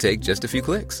 it would take just a few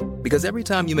clicks. Because every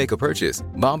time you make a purchase,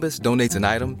 Bombas donates an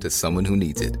item to someone who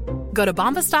needs it. Go to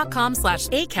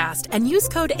bombas.com/ACAST and use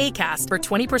code ACAST for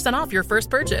 20% off your first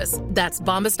purchase. That's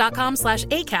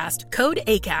bombas.com/ACAST, code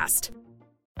ACAST.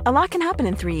 A lot can happen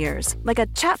in 3 years, like a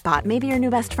chatbot may be your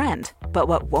new best friend. But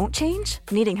what won't change?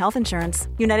 Needing health insurance.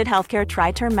 United Healthcare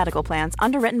Tri-Term Medical Plans,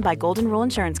 underwritten by Golden Rule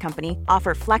Insurance Company,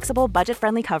 offer flexible,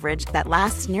 budget-friendly coverage that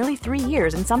lasts nearly 3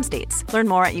 years in some states. Learn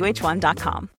more at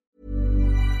uh1.com.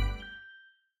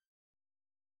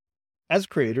 As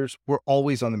creators, we're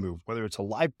always on the move. Whether it's a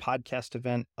live podcast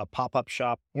event, a pop-up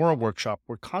shop, or a workshop,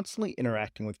 we're constantly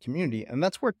interacting with community, and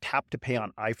that's where Tap to Pay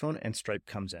on iPhone and Stripe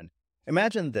comes in.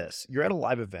 Imagine this. You're at a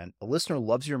live event, a listener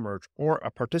loves your merch, or a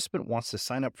participant wants to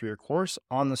sign up for your course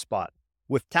on the spot.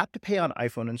 With Tap to Pay on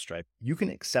iPhone and Stripe, you can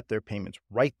accept their payments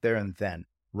right there and then,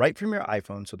 right from your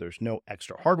iPhone, so there's no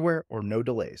extra hardware or no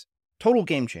delays. Total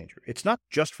game changer. It's not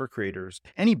just for creators.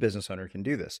 Any business owner can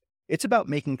do this. It's about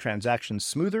making transactions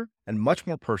smoother and much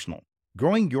more personal,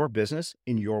 growing your business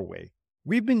in your way.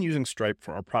 We've been using Stripe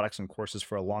for our products and courses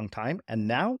for a long time, and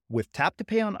now with Tap to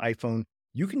Pay on iPhone,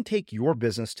 you can take your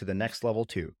business to the next level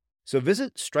too. So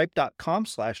visit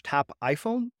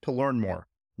stripe.com/tapiphone to learn more.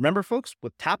 Remember, folks,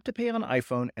 with Tap to Pay on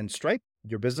iPhone and Stripe,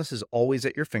 your business is always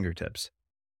at your fingertips.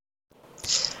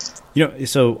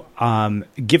 So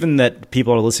given that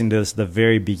people are listening to this at the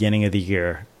very beginning of the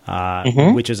year,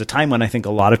 which is a time when I think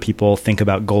a lot of people think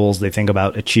about goals, they think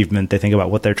about achievement, they think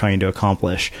about what they're trying to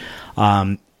accomplish.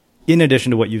 In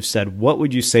addition to what you've said, what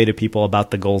would you say to people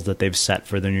about the goals that they've set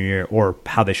for the new year, or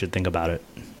how they should think about it?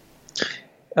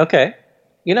 Okay.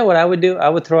 You know what I would do? I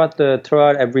would throw out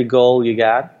every goal you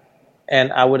got,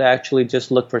 and I would actually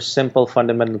just look for simple,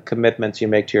 fundamental commitments you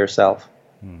make to yourself.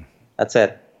 That's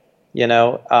it.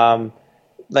 Look,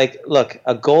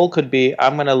 a goal could be,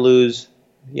 I'm going to lose,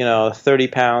 30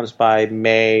 pounds by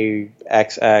May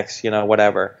XX,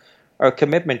 whatever. Or a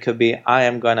commitment could be, I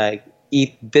am going to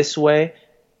eat this way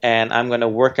and I'm going to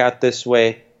work out this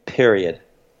way, period.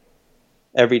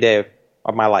 Every day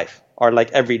of my life, or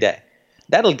like every day.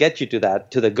 That'll get you to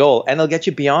the goal, and it'll get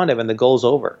you beyond it when the goal's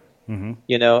over.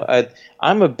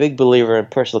 I'm a big believer in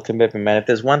personal commitment, man. If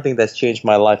there's one thing that's changed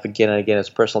my life again and again, it's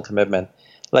personal commitment.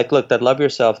 Like, look, that love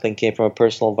yourself thing came from a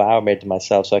personal vow I made to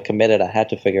myself, so I committed. I had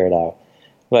to figure it out,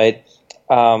 right?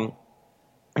 When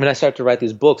I start to write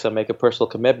these books, I make a personal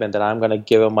commitment that I'm going to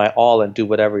give them my all and do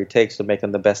whatever it takes to make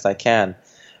them the best I can.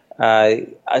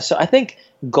 So I think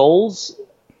goals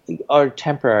are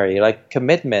temporary. Like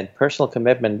commitment, personal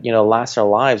commitment, lasts our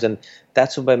lives, and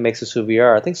that's what makes us who we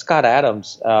are. I think Scott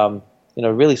Adams,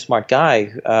 really smart guy,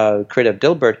 creative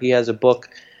Dilbert, he has a book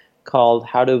called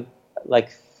How to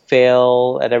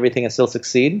Fail at Everything and Still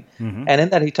Succeed. And in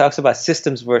that he talks about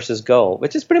systems versus goal,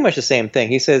 which is pretty much the same thing.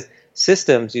 He says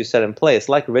systems you set in place,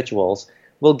 like rituals,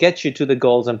 will get you to the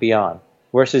goals and beyond,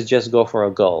 versus just go for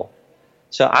a goal.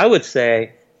 So I would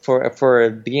say for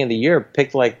beginning of the year,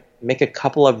 make a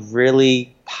couple of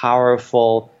really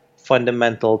powerful,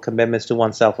 fundamental commitments to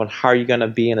oneself on how you're going to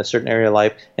be in a certain area of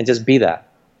life, and just be that.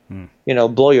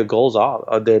 Blow your goals off,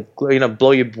 or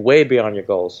blow you way beyond your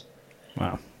goals.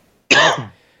 Wow.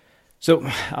 So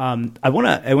I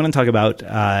want to talk about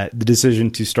the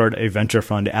decision to start a venture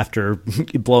fund after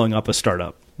blowing up a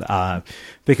startup,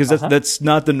 because that's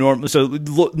not the norm. So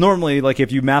normally,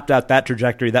 if you mapped out that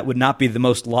trajectory, that would not be the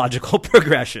most logical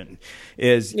progression.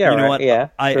 Is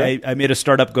I made a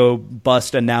startup go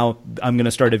bust, and now I'm going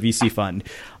to start a VC fund.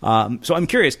 So I'm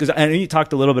curious, because I know you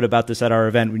talked a little bit about this at our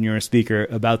event when you were a speaker,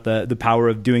 about the power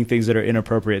of doing things that are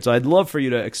inappropriate. So I'd love for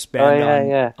you to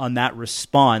expand on that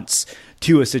response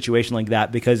to a situation like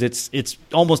that, because it's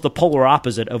almost the polar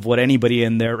opposite of what anybody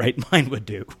in their right mind would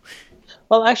do.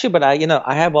 Well, actually, but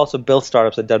I have also built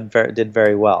startups that did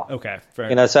very well. Okay, fair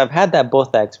enough. So I've had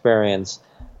both that experience.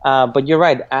 But you're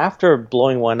right. After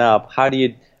blowing one up, how do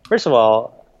you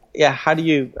go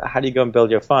and build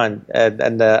your fund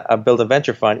and build a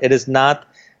venture fund? It is not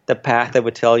the path they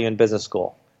would tell you in business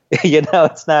school.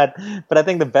 It's not. But I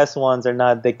think the best ones are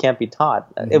not. They can't be taught.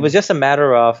 It was just a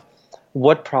matter of,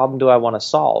 what problem do I want to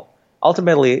solve?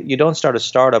 Ultimately, you don't start a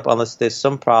startup unless there's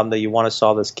some problem that you want to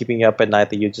solve that's keeping you up at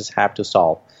night that you just have to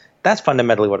solve. That's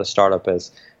fundamentally what a startup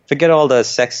is. Forget all the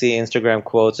sexy Instagram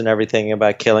quotes and everything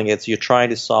about killing it. So you're trying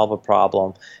to solve a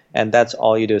problem, and that's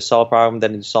all you do. Solve a problem,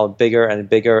 then you solve bigger and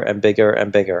bigger and bigger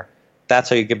and bigger. That's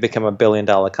how you can become $1 billion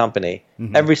company.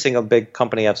 Every single big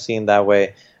company I've seen that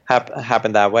way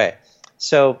happen that way.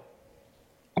 So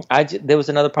there was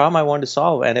another problem I wanted to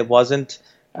solve, and it wasn't.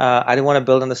 I didn't want to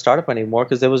build on the startup anymore,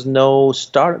 because there was no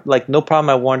no problem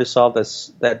I wanted to solve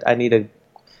that I need a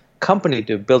company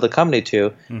to build a company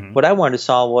to. What I wanted to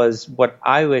solve was what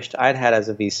I wished I'd had as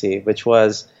a VC, which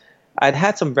was I'd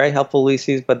had some very helpful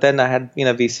VCs, but then I had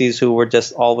VCs who were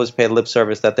just always paid lip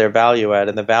service that they're value add,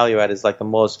 and the value add is like the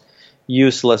most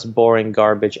useless, boring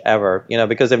garbage ever.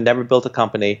 Because they've never built a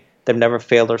company, they've never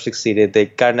failed or succeeded. They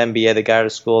got an MBA, they got out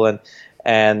of school,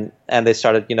 and they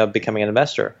started becoming an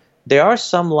investor. There are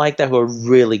some like that who are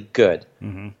really good,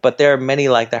 but there are many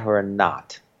like that who are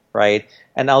not, right?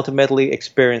 And ultimately,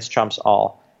 experience trumps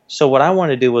all. So what I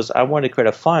wanted to do was I wanted to create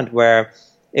a fund where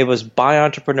it was by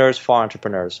entrepreneurs for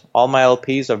entrepreneurs. All my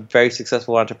LPs are very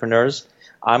successful entrepreneurs.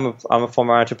 I'm a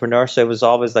former entrepreneur, so it was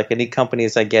always like any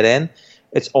companies I get in,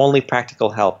 it's only practical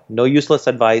help. No useless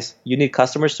advice. You need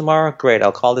customers tomorrow? Great.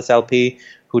 I'll call this LP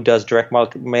who does direct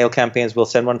mail campaigns. We'll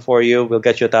send one for you. We'll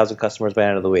get you 1,000 customers by the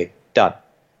end of the week. Done.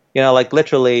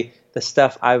 Literally the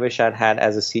stuff I wish I'd had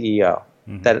as a CEO.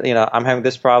 That, I'm having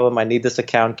this problem. I need this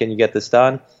account. Can you get this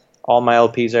done? All my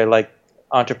LPs are like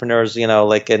entrepreneurs,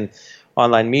 like in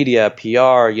online media,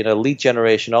 PR, lead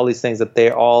generation, all these things that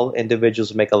they're all individuals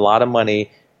who make a lot of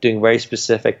money doing very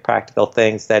specific practical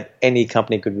things that any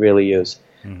company could really use.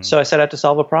 So I set out to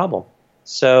solve a problem.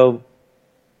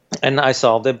 And I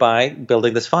solved it by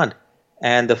building this fund.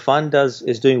 And the fund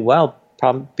is doing well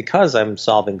because I'm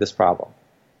solving this problem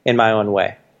in my own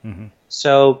way.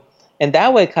 So in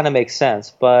that way, it kind of makes sense.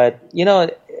 But,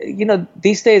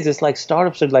 these days it's like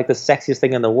startups are like the sexiest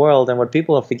thing in the world. And what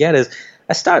people forget is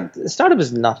a startup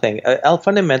is nothing.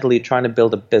 Fundamentally trying to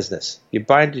build a business. You're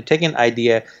taking an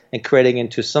idea and creating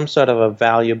into some sort of a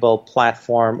valuable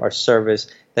platform or service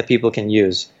that people can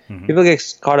use. People get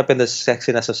caught up in the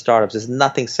sexiness of startups. There's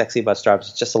nothing sexy about startups.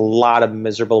 It's just a lot of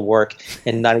miserable work,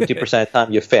 and 92% of the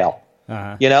time you fail.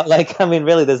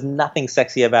 Really, there's nothing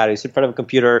sexy about it. You sit in front of a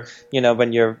computer,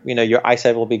 when your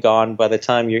eyesight will be gone by the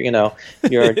time you're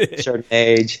a certain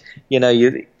age.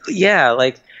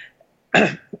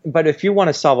 But if you want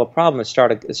to solve a problem and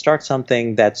start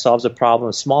something that solves a problem,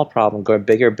 a small problem, go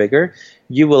bigger,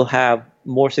 you will have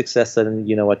more success than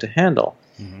you know what to handle.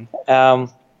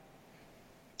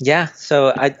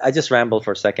 So I just rambled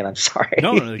for a second. I'm sorry.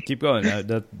 No, keep going.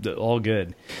 That's all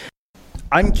good.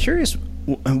 I'm curious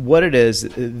what it is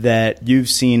that you've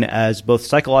seen as both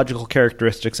psychological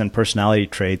characteristics and personality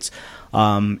traits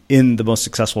in the most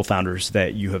successful founders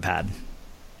that you have had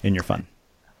in your fund.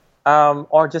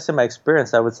 Or just in my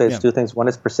experience, I would say it's two things. One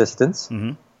is persistence,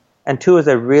 and two is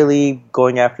they're really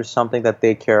going after something that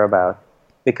they care about.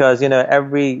 Because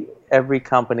every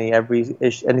company,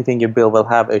 anything you build will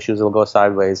have issues. It'll go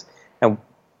sideways, and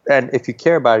if you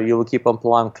care about it, you will keep on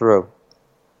plowing through.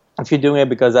 If you're doing it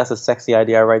because that's a sexy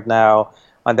idea right now,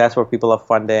 and that's where people are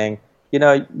funding,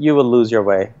 you will lose your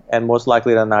way, and most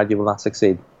likely than not, you will not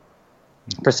succeed.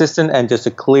 Persistent and just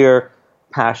a clear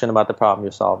passion about the problem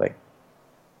you're solving.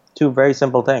 Two very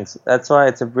simple things. That's why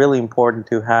it's really important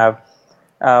to have,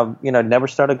 never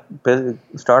start a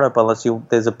startup unless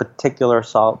there's a particular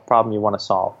problem you want to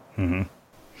solve.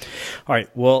 All right.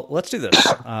 Well, let's do this.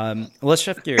 Let's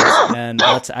shift gears and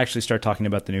let's actually start talking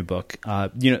about the new book. I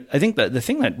think that the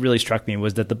thing that really struck me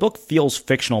was that the book feels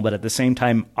fictional, but at the same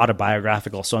time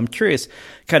autobiographical. So I'm curious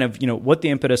kind of, what the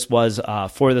impetus was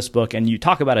for this book. And you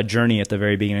talk about a journey at the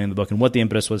very beginning of the book and what the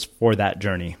impetus was for that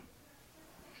journey.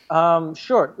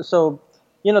 Sure. So,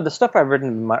 the stuff I've written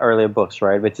in my earlier books,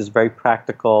 right, which is very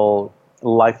practical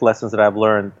life lessons that I've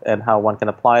learned and how one can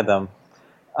apply them.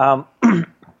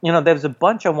 There's a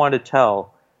bunch I wanted to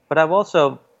tell, but I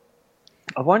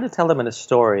wanted to tell them in a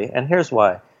story, and here's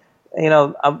why.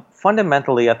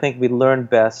 Fundamentally, I think we learn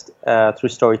best through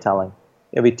storytelling.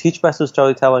 We teach best through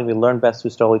storytelling, we learn best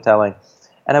through storytelling,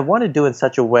 and I want to do it in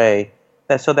such a way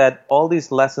that all these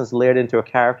lessons layered into a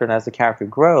character, and as the character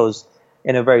grows,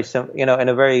 in a very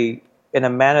in a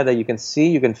manner that you can see,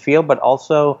 you can feel, but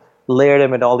also layer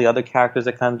them with all the other characters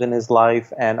that comes in his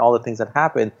life and all the things that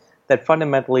happen. That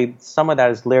fundamentally, some of that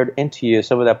is layered into you,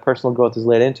 some of that personal growth is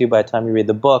layered into you by the time you read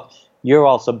the book. You're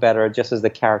also better, just as the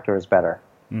character is better.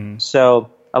 So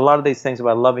a lot of these things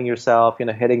about loving yourself,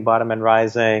 hitting bottom and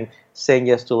rising, saying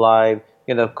yes to life,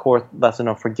 core lesson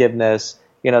of forgiveness.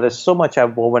 There's so much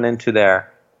I've woven into there,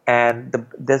 and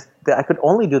I could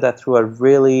only do that through a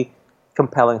really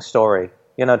compelling story.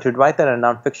 To write that in a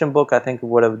nonfiction book, I think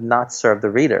would have not served the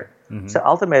reader. So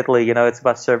ultimately, it's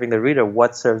about serving the reader.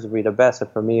 What serves the reader best? And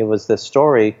for me, it was this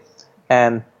story,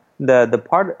 and the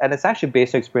part, and it's actually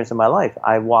based on experience in my life.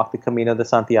 I walked the Camino de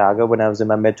Santiago when I was in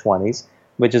my mid-20s,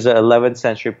 which is an 11th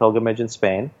century pilgrimage in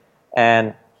Spain,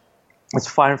 and it's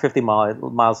 550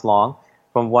 miles long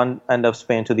from one end of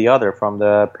Spain to the other, from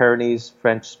the Pyrenees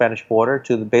French-Spanish border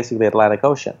to basically the Atlantic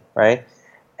Ocean, right?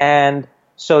 And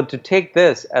so to take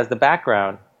this as the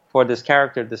background for this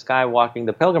character, this guy walking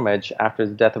the pilgrimage after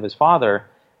the death of his father,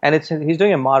 and he's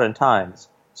doing it in modern times.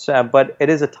 So, but it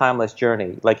is a timeless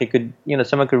journey. Like it could,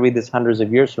 someone could read this hundreds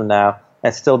of years from now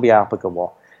and still be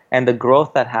applicable. And the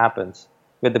growth that happens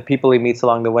with the people he meets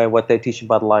along the way, what they teach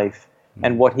about life,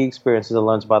 and what he experiences and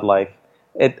learns about life.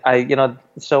 That's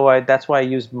why I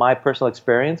used my personal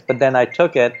experience, but then I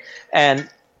took it and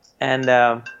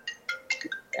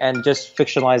just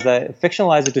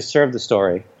fictionalize it to serve the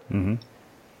story.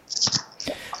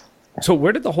 So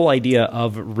where did the whole idea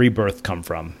of Rebirth come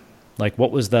from? Like,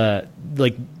 what was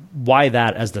why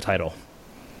that as the title?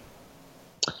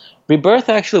 Rebirth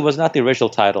actually was not the original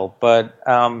title, but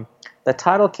the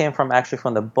title came from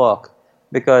the book,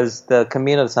 because the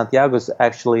Camino de Santiago is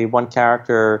actually one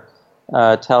character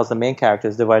tells the main character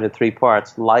is divided in three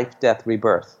parts: life, death,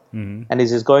 rebirth. And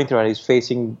he's just going through it. He's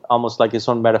facing almost like his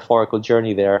own metaphorical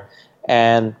journey there.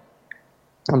 And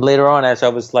And later on, as I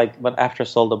was like, when after I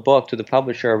sold the book to the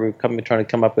publisher, we were trying to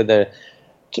come up with a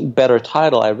better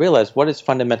title. I realized what is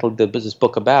fundamentally this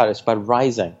book about? It's about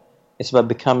rising. It's about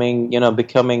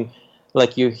becoming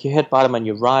like you hit bottom and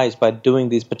you rise by doing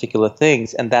these particular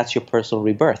things, and that's your personal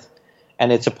rebirth.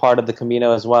 And it's a part of the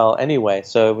Camino as well anyway,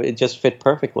 so it just fit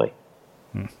perfectly.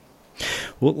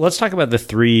 Well, let's talk about the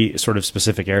three sort of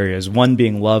specific areas, one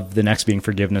being love, the next being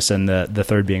forgiveness, and the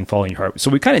third being following your heart.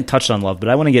 So we kind of touched on love, but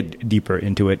I want to get deeper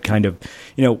into it, kind of,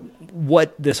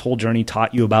 what this whole journey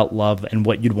taught you about love and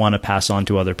what you'd want to pass on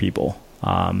to other people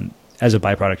as a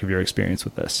byproduct of your experience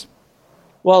with this.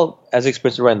 Well, as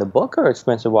experience of writing the book or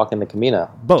experience of walking the Camino?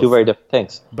 Both. Two very different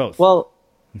things. Both. Well,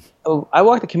 I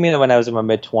walked the Camino when I was in my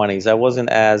mid-20s. I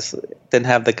didn't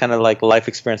have the kind of like life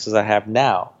experiences I have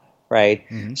now, right?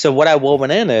 Mm-hmm. So what I wove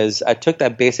in is I took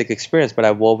that basic experience, but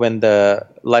I wove in the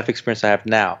life experience I have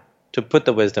now to put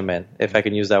the wisdom in, if I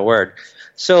can use that word.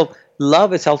 So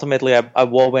love is ultimately, I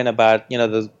wove in about,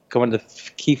 the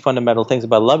key fundamental things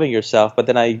about loving yourself, but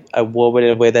then I wove it in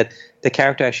a way that the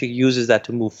character actually uses that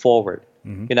to move forward.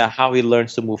 Mm-hmm. How he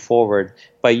learns to move forward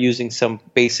by using some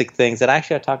basic things that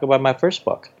actually I talk about in my first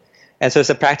book. And so it's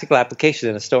a practical application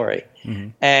in a story. Mm-hmm.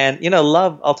 And,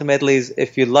 love ultimately is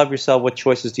if you love yourself, what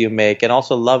choices do you make? And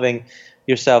also loving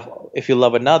yourself, if you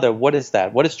love another, what is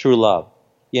that? What is true love?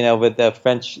 With the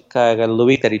French guy,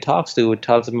 Louis, that he talks to, it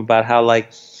tells him about how,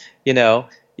 whether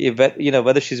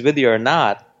she's with you or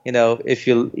not,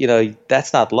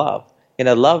 that's not love.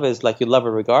 Love is like you love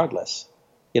her regardless.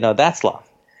 That's love.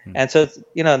 And so,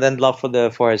 then love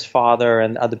for his father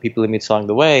and other people he meets along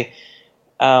the way.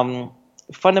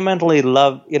 Fundamentally,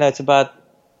 love, it's about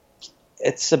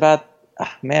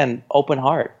open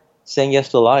heart, saying yes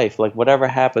to life. Like whatever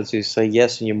happens, you say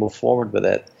yes and you move forward with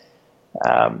it.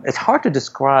 It's hard to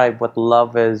describe what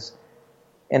love is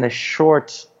in a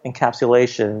short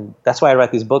encapsulation. That's why I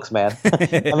write these books, man.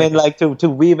 I mean, like to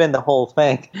weave in the whole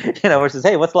thing, versus,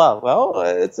 hey, what's love? Well,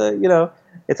 it's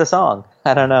a song.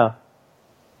 I don't know.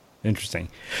 Interesting.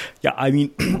 Yeah, I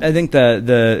mean, I think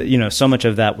the so much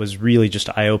of that was really just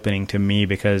eye-opening to me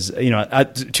because,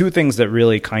 two things that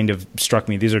really kind of struck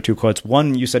me. These are two quotes.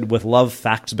 One, you said, with love,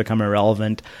 facts become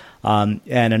irrelevant. And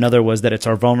another was that it's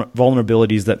our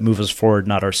vulnerabilities that move us forward,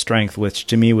 not our strength, which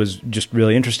to me was just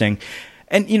really interesting.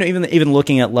 And, even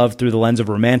looking at love through the lens of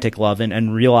romantic love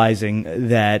and realizing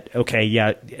that, okay,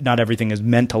 yeah, not everything is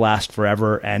meant to last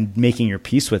forever and making your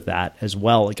peace with that as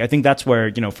well. Like, I think that's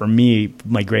where, for me,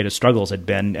 my greatest struggles had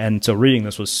been. And so reading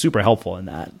this was super helpful in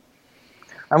that.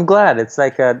 I'm glad. It's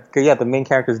like, the main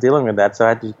character is dealing with that. So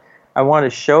I want to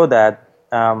show that,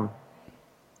 and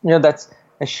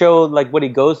show like what he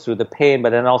goes through, the pain, but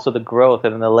then also the growth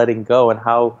and then the letting go and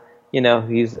how,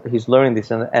 he's learning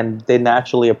these and they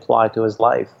naturally apply to his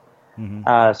life.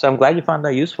 Mm-hmm. So I'm glad you found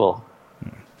that useful.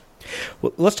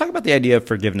 Well, let's talk about the idea of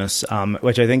forgiveness,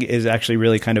 which I think is actually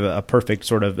really kind of a perfect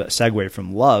sort of segue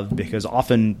from love, because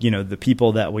often, the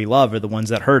people that we love are the ones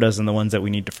that hurt us and the ones that we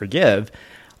need to forgive.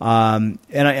 And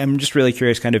I'm just really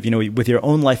curious, kind of, with your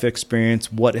own life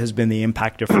experience, what has been the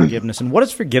impact of forgiveness and what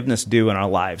does forgiveness do in our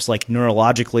lives? Like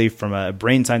neurologically, from a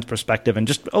brain science perspective and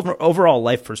just overall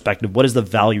life perspective, what is the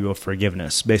value of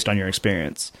forgiveness based on your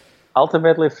experience?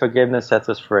 Ultimately, forgiveness sets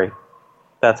us free.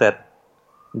 That's it.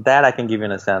 That I can give you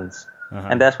in a sense. Uh-huh.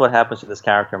 And that's what happens to this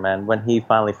character, man, when he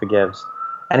finally forgives.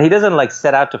 And he doesn't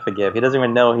set out to forgive. He doesn't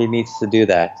even know he needs to do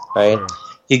that, right? Sure.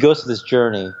 He goes through this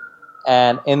journey,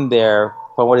 and in there,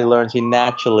 from what he learns, he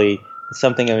naturally,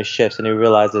 something in him shifts and he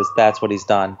realizes that's what he's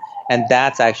done. And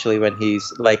that's actually when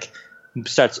he's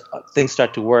things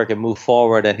start to work and move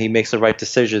forward and he makes the right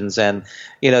decisions. And,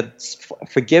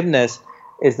 forgiveness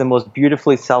is the most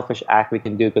beautifully selfish act we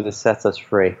can do because it sets us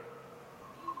free.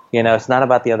 It's not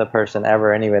about the other person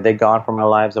ever anyway. They're gone from our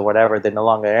lives or whatever. They're no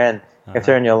longer in. Uh-huh. If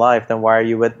they're in your life, then why are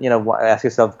you with, ask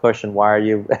yourself the question, why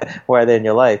are they in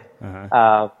your life?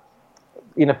 Uh-huh.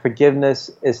 Forgiveness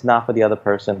is not for the other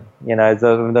person.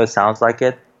 Even though it sounds like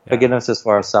it, forgiveness is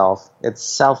for ourselves. It's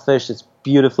selfish, it's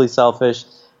beautifully selfish,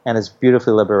 and it's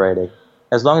beautifully liberating.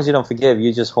 As long as you don't forgive,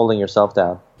 you're just holding yourself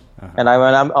down. Uh-huh. And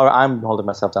I'm holding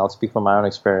myself down. I'll speak from my own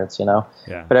experience,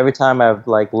 Yeah. But every time I've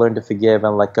learned to forgive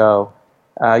and let go,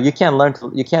 you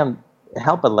can't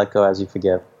help but let go as you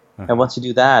forgive. Uh-huh. And once you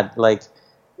do that,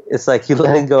 it's like you're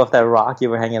letting go of that rock you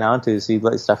were hanging on to, so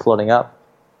you start floating up.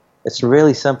 It's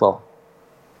really simple.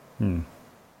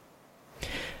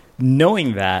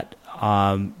 Knowing that,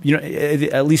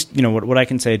 at least, what I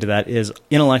can say to that is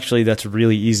intellectually, that's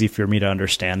really easy for me to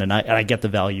understand. And I get the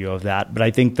value of that. But I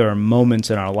think there are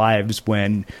moments in our lives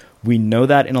when we know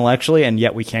that intellectually, and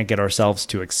yet we can't get ourselves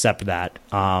to accept that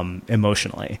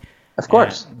emotionally. Of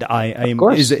course. Of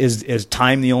course. Is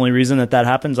time the only reason that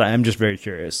happens? I am just very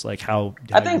curious, like how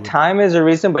I think time is a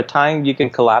reason, but time, you can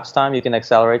collapse time, you can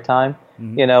accelerate time.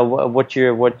 Mm-hmm. What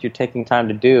you're taking time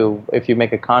to do, if you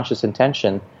make a conscious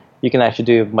intention, you can actually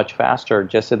do it much faster.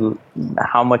 Just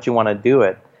how much you want to do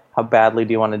it, how badly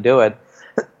do you want to do it.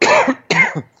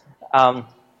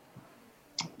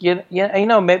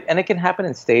 Maybe, and it can happen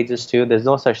in stages too. There's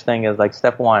no such thing as like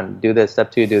step 1, do this,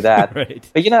 step 2, do that. Right.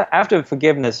 But after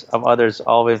forgiveness of others,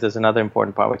 always there's another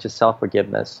important part, which is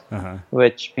self-forgiveness,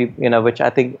 which I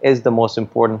think is the most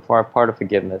important part of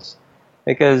forgiveness,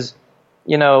 because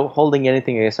holding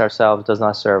anything against ourselves does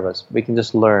not serve us. We can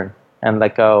just learn and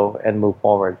let go and move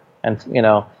forward, and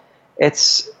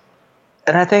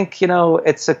I think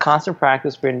it's a constant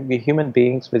practice. We're human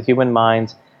beings with human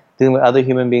minds, dealing with other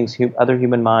human beings, other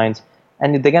human minds,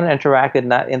 and they're going to interact,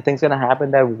 and things are going to happen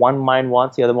that one mind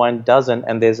wants, the other mind doesn't,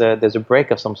 and there's a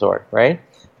break of some sort, right?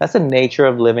 That's the nature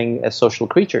of living as social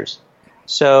creatures.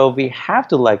 So we have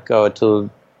to let go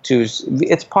to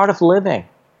it's part of living.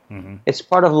 Mm-hmm. It's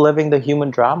part of living the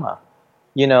human drama.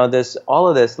 There's all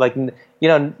of this, like, you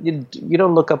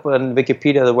don't look up on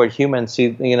Wikipedia the word human,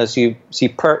 see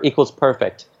equals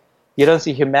perfect. You don't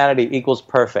see humanity equals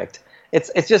perfect. It's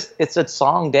a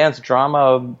song, dance,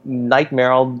 drama,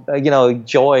 nightmare,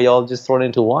 joy, all just thrown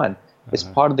into one. It's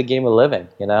part of the game of living,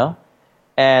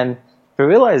 And to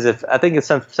realize, I think it's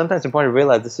sometimes important to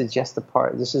realize this is just a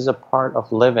part. This is a part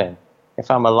of living. If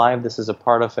I'm alive, this is a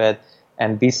part of it.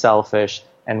 And be selfish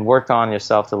and work on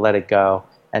yourself to let it go,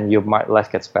 and life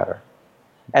gets better.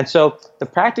 And so the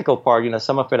practical part,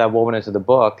 some of it I've woven into the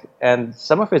book, and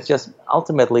some of it's just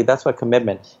ultimately that's what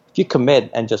commitment. If you commit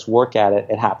and just work at it,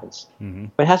 it happens. Mm-hmm.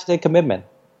 But it has to take commitment,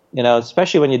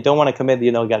 especially when you don't want to commit,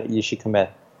 you should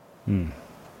commit.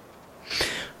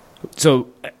 So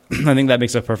I think that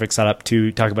makes a perfect setup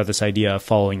to talk about this idea of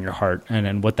following your heart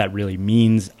and what that really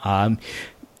means.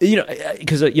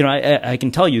 Because I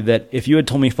can tell you that if you had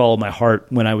told me follow my heart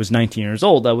when I was 19 years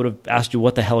old, I would have asked you,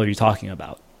 what the hell are you talking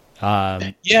about?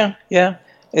 Yeah.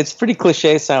 It's pretty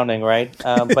cliche sounding, right?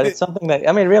 But it's something that,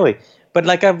 really, but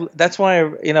like that's why,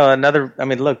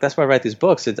 that's why I write these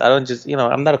books. I don't just,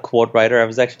 I'm not a quote writer. I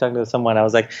was actually talking to someone. I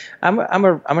was like, I'm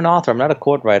an author. I'm not a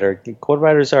quote writer. Quote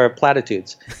writers are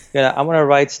platitudes. I want to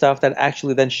write stuff that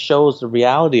actually then shows the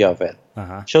reality of it,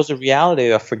 shows the reality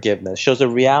of forgiveness, shows the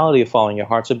reality of following your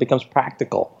heart. So it becomes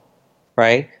practical.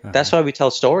 Right? That's why we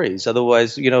tell stories.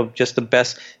 Otherwise, just the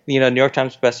best, New York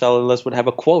Times bestseller list would have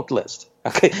a quote list.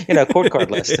 Okay, a quote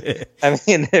card list.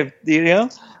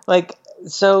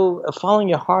 So following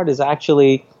your heart is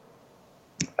actually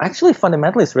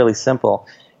fundamentally, it's really simple.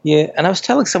 Yeah, and I was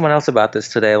telling someone else about this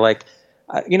today.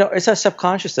 It's our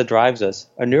subconscious that drives us.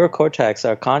 Our neurocortex,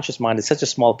 our conscious mind, is such a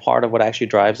small part of what actually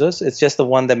drives us. It's just the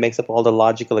one that makes up all the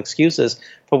logical excuses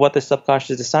for what the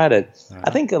subconscious decided. I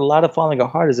think a lot of following our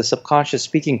heart is the subconscious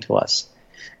speaking to us.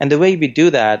 And the way we do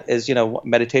that is,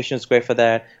 meditation is great for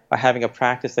that, or having a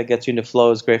practice that gets you into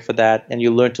flow is great for that, and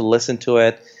you learn to listen to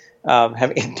it.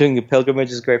 Doing a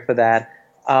pilgrimage is great for that.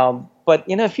 But,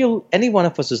 if any one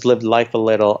of us who's lived life a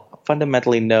little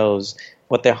fundamentally knows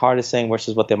what their heart is saying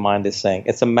versus what their mind is saying.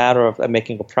 It's a matter of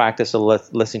making a practice of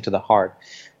listening to the heart.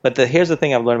 But here's the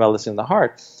thing I've learned about listening to the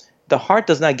heart. The heart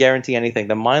does not guarantee anything.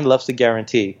 The mind loves to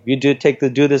guarantee. You do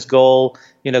this goal,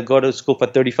 go to school for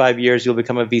 35 years, you'll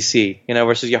become a VC,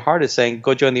 versus your heart is saying,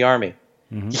 go join the army.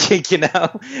 Mm-hmm.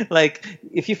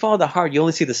 If you follow the heart, you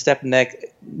only see the step next.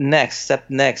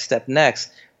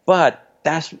 But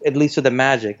it leads to the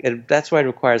magic. That's why it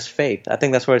requires faith. I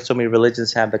think that's why so many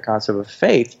religions have the concept of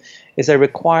faith, is that it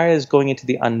requires going into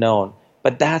the unknown.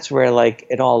 But that's where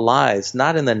it all lies,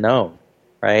 not in the known,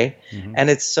 right? Mm-hmm. And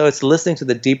it's listening to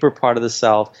the deeper part of the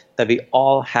self that we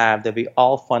all have, that we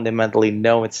all fundamentally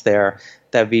know it's there,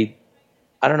 that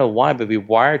I don't know why, but we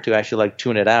wired to actually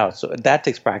tune it out. So that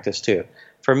takes practice too.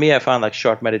 For me, I found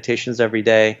short meditations every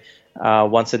day,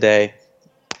 once a day.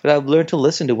 But I've learned to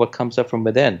listen to what comes up from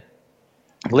within.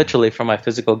 Literally from my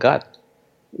physical gut.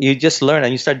 You just learn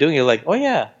and you start doing it oh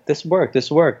yeah, this worked.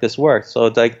 So it's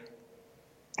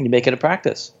you make it a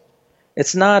practice.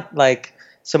 It's not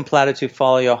some platitude,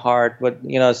 follow your heart, but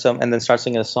and then start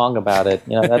singing a song about it.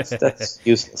 That's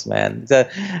useless, man.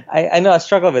 I know I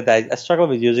struggle with that. I struggle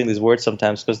with using these words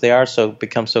sometimes because they are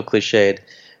become so cliched.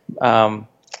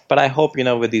 But I hope,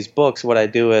 with these books, what I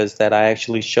do is that I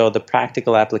actually show the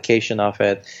practical application of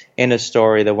it in a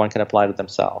story that one can apply to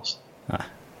themselves.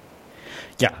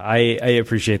 Yeah, I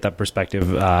appreciate that perspective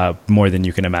more than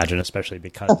you can imagine, especially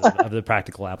because of the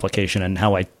practical application and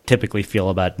how I typically feel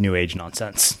about New Age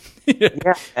nonsense.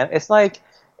 Yeah, and it's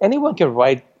anyone can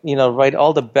write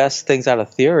all the best things out of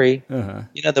theory.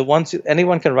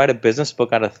 Anyone can write a business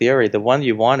book out of theory. The one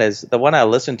you want is the one I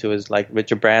listen to is like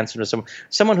Richard Branson or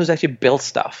someone who's actually built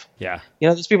stuff. Yeah.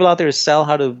 There's people out there who sell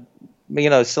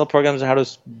sell programs on how to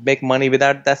make money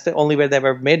without. That's the only way they've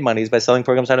ever made money is by selling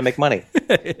programs how to make money.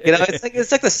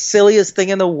 It's like the silliest thing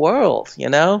in the world.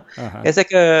 It's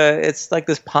like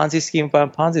this Ponzi scheme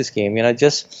upon Ponzi scheme.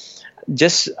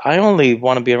 Just I only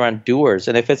want to be around doers.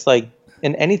 And if it's like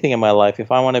in anything in my life,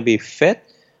 if I want to be fit,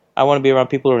 I want to be around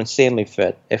people who are insanely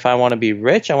fit. If I want to be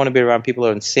rich, I want to be around people who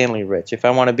are insanely rich. If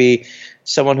I want to be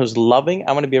someone who's loving,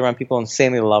 I want to be around people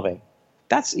insanely loving.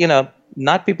 That's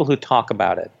not people who talk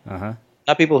about it.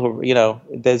 Not people who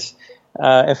there's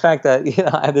in fact I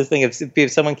have this thing,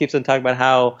 if someone keeps on talking about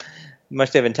how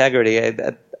much they have integrity,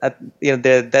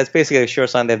 that's basically a sure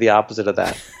sign they have the opposite of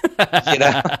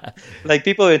that. Like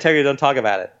people with integrity don't talk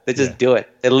about it, they just do it,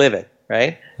 they live it,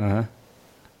 right?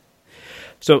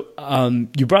 So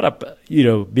you brought up,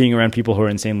 being around people who are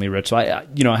insanely rich. So I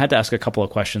had to ask a couple of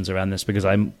questions around this because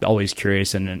I'm always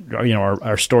curious, and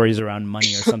our stories around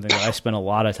money are something that I spend a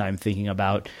lot of time thinking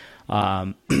about.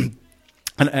 And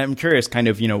I'm curious, kind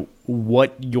of,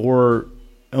 what your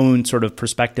own sort of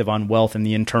perspective on wealth and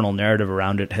the internal narrative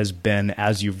around it has been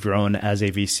as you've grown as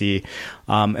a VC.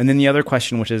 And then the other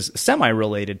question, which is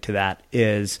semi-related to that,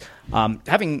 is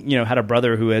having had a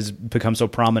brother who has become so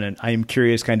prominent, I am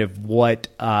curious kind of what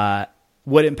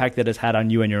impact that has had on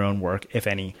you and your own work, if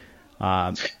any.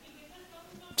 So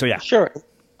yeah. Sure.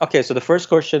 Okay, so the first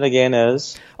question again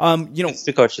is, it's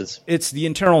two questions. It's the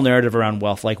internal narrative around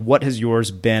wealth. Like, what has yours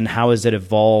been? How has it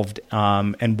evolved?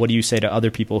 And what do you say to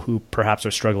other people who perhaps are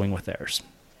struggling with theirs?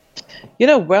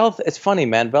 Wealth, it's funny,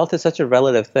 man. Wealth is such a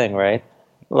relative thing, right?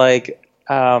 Like,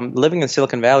 living in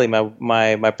Silicon Valley,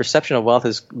 my perception of wealth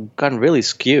has gotten really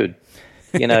skewed.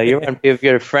 If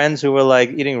your friends who were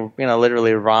like eating,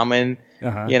 literally ramen,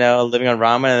 living on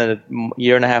ramen, and a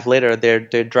year and a half later, they're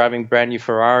driving brand new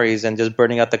Ferraris and just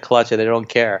burning out the clutch, and they don't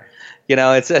care.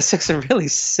 It's just really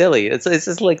silly. It's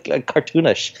just like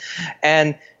cartoonish.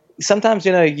 And sometimes,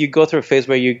 you go through a phase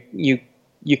where you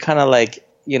kind of like,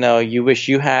 you wish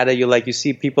you had it. You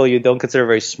see people you don't consider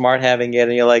very smart having it,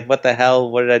 and you're like, what the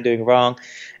hell? What did I do wrong?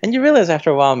 And you realize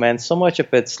after a while, man, so much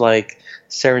of it's like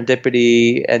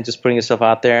serendipity and just putting yourself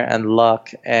out there and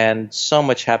luck and so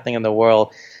much happening in the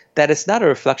world that it's not a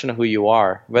reflection of who you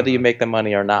are, whether you make the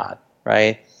money or not,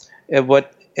 right?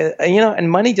 And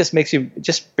money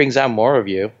just brings out more of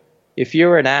you. If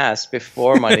you're an ass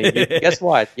before money, guess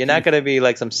what? You're not going to be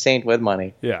like some saint with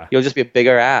money. Yeah. You'll just be a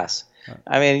bigger ass.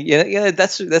 I mean,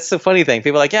 that's the funny thing.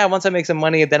 People are like, yeah, once I make some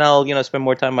money, then I'll, spend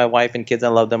more time with my wife and kids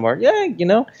and love them more. Yeah,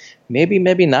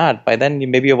 maybe not. By then,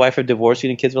 maybe your wife will divorce you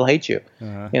and kids will hate you,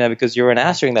 because you're an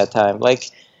ass during that time.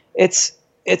 Like,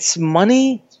 it's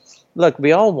money. Look,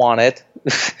 we all want it.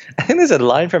 I think there's a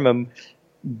line from a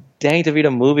Danny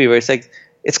DeVito movie where it's like,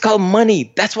 it's called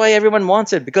money. That's why everyone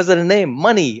wants it, because of the name,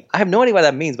 money. I have no idea what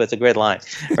that means, but it's a great line,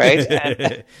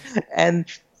 right? and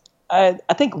I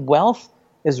think wealth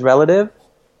is relative,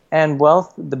 and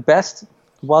the best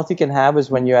wealth you can have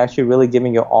is when you're actually really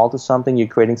giving your all to something, you're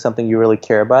creating something you really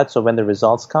care about. So when the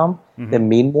results come, they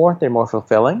mean more, they're more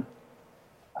fulfilling.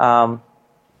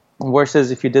 Versus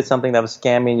if you did something that was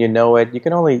scammy and it, you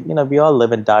can only, we all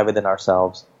live and die within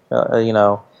ourselves, and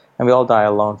we all die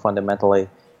alone fundamentally.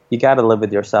 You got to live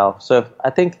with yourself. So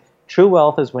I think true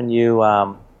wealth is when you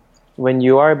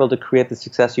are able to create the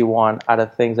success you want out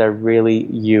of things that are really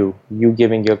you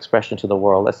giving your expression to the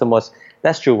world.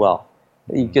 That's true wealth.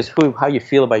 Just how you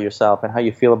feel about yourself and how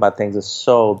you feel about things is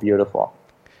so beautiful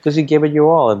because you gave it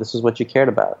your all, and this is what you cared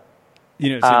about.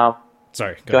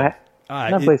 Sorry. Go ahead.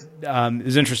 No, please. It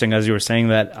was interesting as you were saying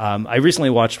that. I recently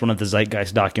watched one of the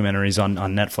Zeitgeist documentaries on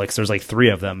Netflix. There's like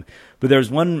 3 of them, but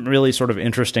there's one really sort of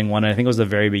interesting one. I think it was the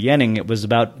very beginning. It was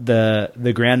about the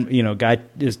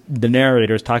the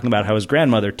narrator is talking about how his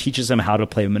grandmother teaches him how to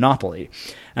play Monopoly,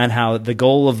 and how the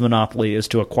goal of Monopoly is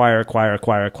to acquire.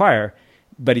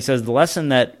 But he says the lesson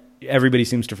that everybody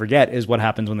seems to forget is what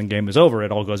happens when the game is over.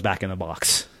 It all goes back in the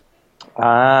box.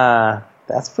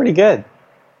 That's pretty good.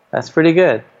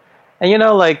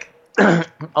 And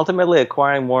ultimately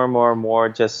acquiring more and more and more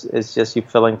is just you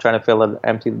trying to fill an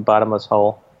empty bottomless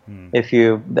hole.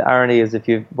 The irony is if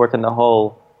you work in the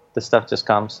hole, the stuff just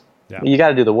comes. Yeah. You got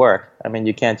to do the work. I mean,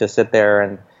 you can't just sit there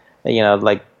and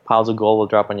like piles of gold will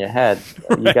drop on your head.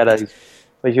 You got to,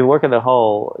 but you work in the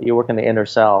hole, you work in the inner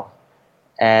self,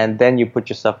 and then you put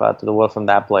yourself out to the world from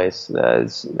that place.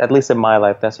 At least in my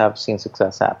life, that's how I've seen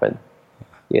success happen.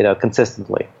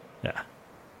 Consistently. Yeah.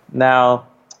 Now,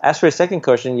 as for your second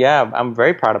question, yeah, I'm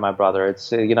very proud of my brother.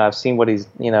 It's I've seen what he's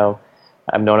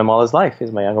I've known him all his life.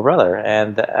 He's my younger brother,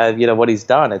 and what he's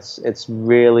done, it's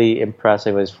really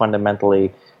impressive. It's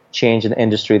fundamentally changed an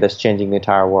industry that's changing the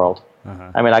entire world.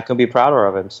 I mean, I couldn't be prouder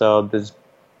of him. So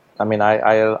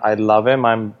I love him.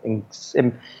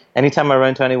 Anytime I run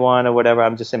into anyone or whatever,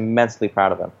 I'm just immensely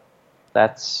proud of him.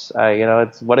 That's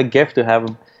it's what a gift to have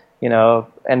him.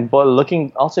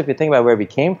 Looking also, if you think about where we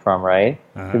came from, right?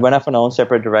 We went off in our own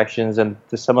separate directions, and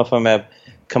some of them have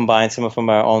combined, some of them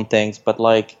are our own things. But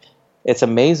it's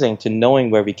amazing to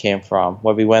knowing where we came from,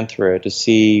 what we went through, to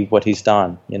see what he's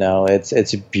done.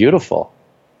 It's beautiful.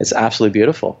 It's absolutely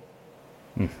beautiful.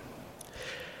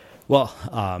 Well,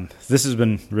 this has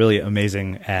been really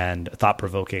amazing and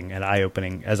thought-provoking and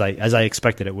eye-opening, as I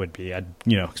expected it would be. I'd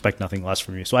expect nothing less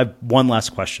from you. So I have one last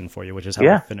question for you, which is how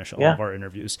we finish all of our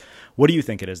interviews. What do you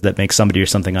think it is that makes somebody or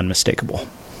something unmistakable?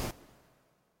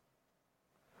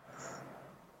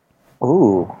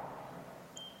 Ooh.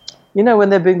 When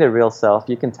they're being their real self,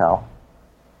 you can tell.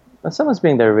 When someone's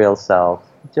being their real self,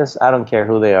 I don't care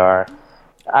who they are.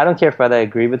 I don't care if I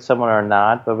agree with someone or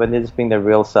not, but when they're just being their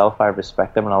real self, I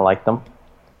respect them and I like them.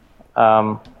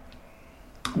 I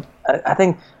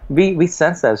think we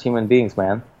sense that as human beings,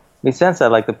 man. We sense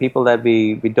that, like the people that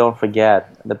we don't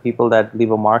forget, the people that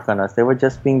leave a mark on us, they were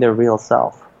just being their real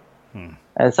self. And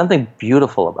there's something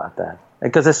beautiful about that,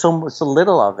 because there's so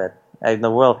little of it in the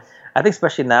world. I think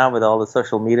especially now with all the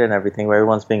social media and everything, where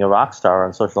everyone's being a rock star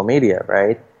on social media,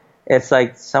 right? It's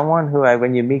like someone who,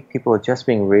 when you meet people, just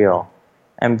being real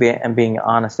and being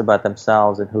honest about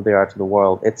themselves and who they are to the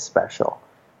world, it's special.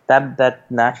 That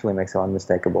naturally makes them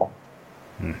unmistakable.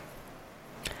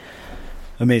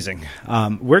 Amazing.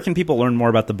 Where can people learn more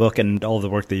about the book and all of the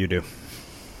work that you do?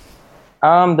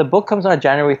 The book comes out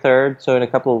January 3rd, so in a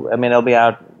couple, it'll be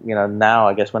out, now,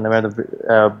 I guess, whenever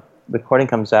the recording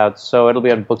comes out. So it'll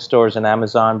be on bookstores and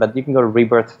Amazon, but you can go to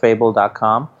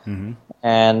rebirthfable.com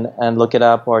and look it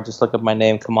up, or just look up my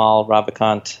name, Kamal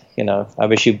Ravikant. I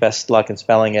wish you best luck in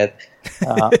spelling it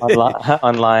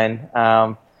online.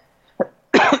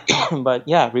 But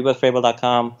yeah,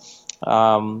 rebirthfable.com,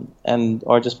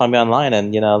 or just find me online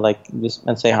and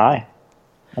and say hi.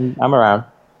 I'm around.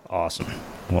 Awesome.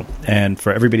 Well, and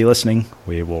for everybody listening,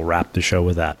 we will wrap the show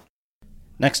with that.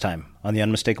 Next time on The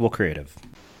Unmistakable Creative.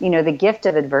 The gift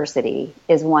of adversity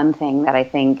is one thing that I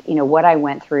think, what I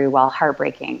went through, while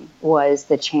heartbreaking, was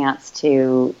the chance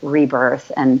to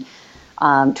rebirth and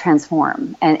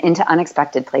transform and into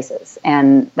unexpected places.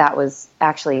 And that was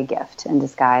actually a gift in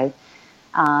disguise.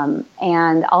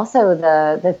 And also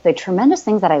the tremendous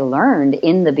things that I learned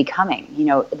in the becoming,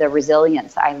 the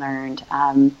resilience I learned,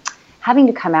 having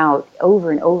to come out over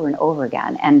and over and over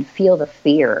again and feel the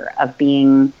fear of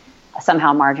being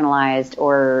somehow marginalized,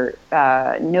 or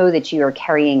know that you are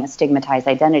carrying a stigmatized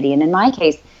identity. And in my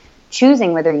case,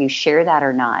 choosing whether you share that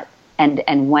or not,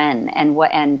 and when, and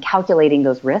what, and calculating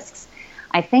those risks,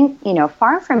 I think,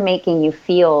 far from might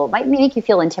make you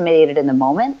feel intimidated in the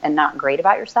moment and not great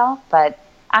about yourself, but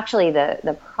actually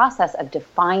the process of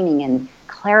defining and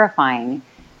clarifying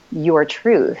your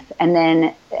truth, and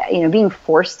then, being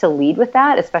forced to lead with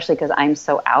that, especially because I'm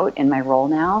so out in my role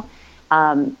now,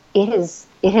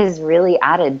 it has really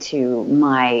added to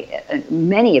my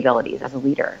many abilities as a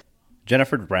leader.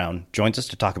 Jennifer Brown joins us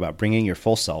to talk about bringing your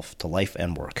full self to life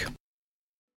and work.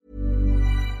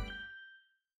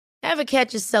 Ever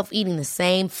catch yourself eating the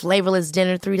same flavorless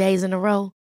dinner 3 days in a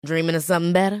row? Dreaming of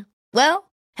something better? Well,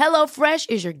 HelloFresh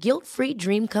is your guilt-free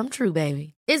dream come true,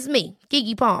 baby. It's me,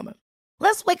 Keke Palmer.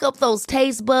 Let's wake up those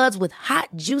taste buds with hot,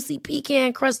 juicy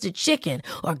pecan-crusted chicken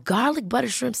or garlic butter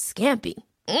shrimp scampi.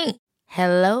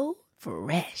 Hello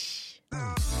Fresh.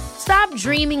 Stop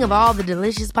dreaming of all the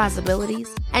delicious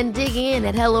possibilities and dig in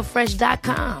at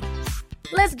HelloFresh.com.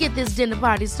 Let's get this dinner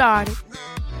party started.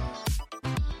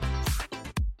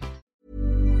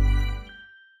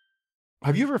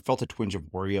 Have you ever felt a twinge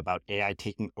of worry about AI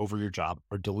taking over your job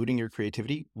or diluting your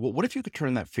creativity? Well, what if you could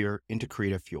turn that fear into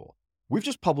creative fuel? We've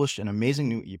just published an amazing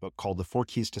new ebook called The 4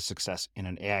 Keys to Success in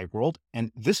an AI World,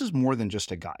 and this is more than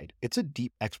just a guide. It's a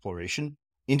deep exploration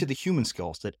into the human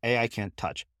skills that AI can't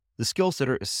touch, the skills that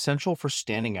are essential for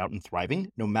standing out and thriving,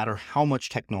 no matter how much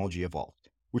technology evolves.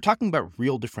 We're talking about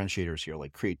real differentiators here,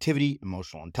 like creativity,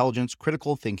 emotional intelligence,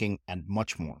 critical thinking, and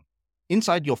much more.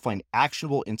 Inside, you'll find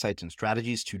actionable insights and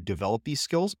strategies to develop these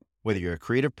skills, whether you're a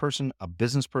creative person, a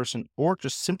business person, or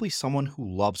just simply someone who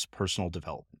loves personal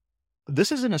development.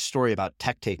 This isn't a story about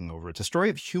tech taking over. It's a story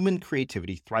of human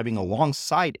creativity thriving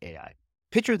alongside AI.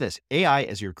 Picture this, AI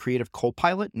as your creative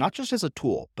co-pilot, not just as a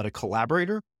tool, but a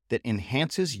collaborator that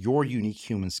enhances your unique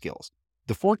human skills.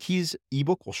 The 4 Keys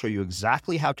ebook will show you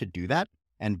exactly how to do that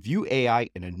and view AI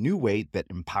in a new way that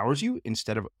empowers you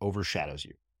instead of overshadows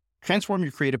you. Transform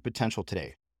your creative potential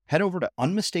today. Head over to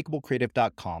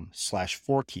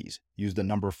unmistakablecreative.com/4keys. Use the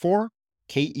number 4,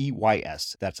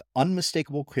 KEYS. That's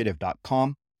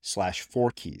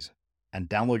unmistakablecreative.com/4keys and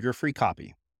download your free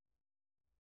copy.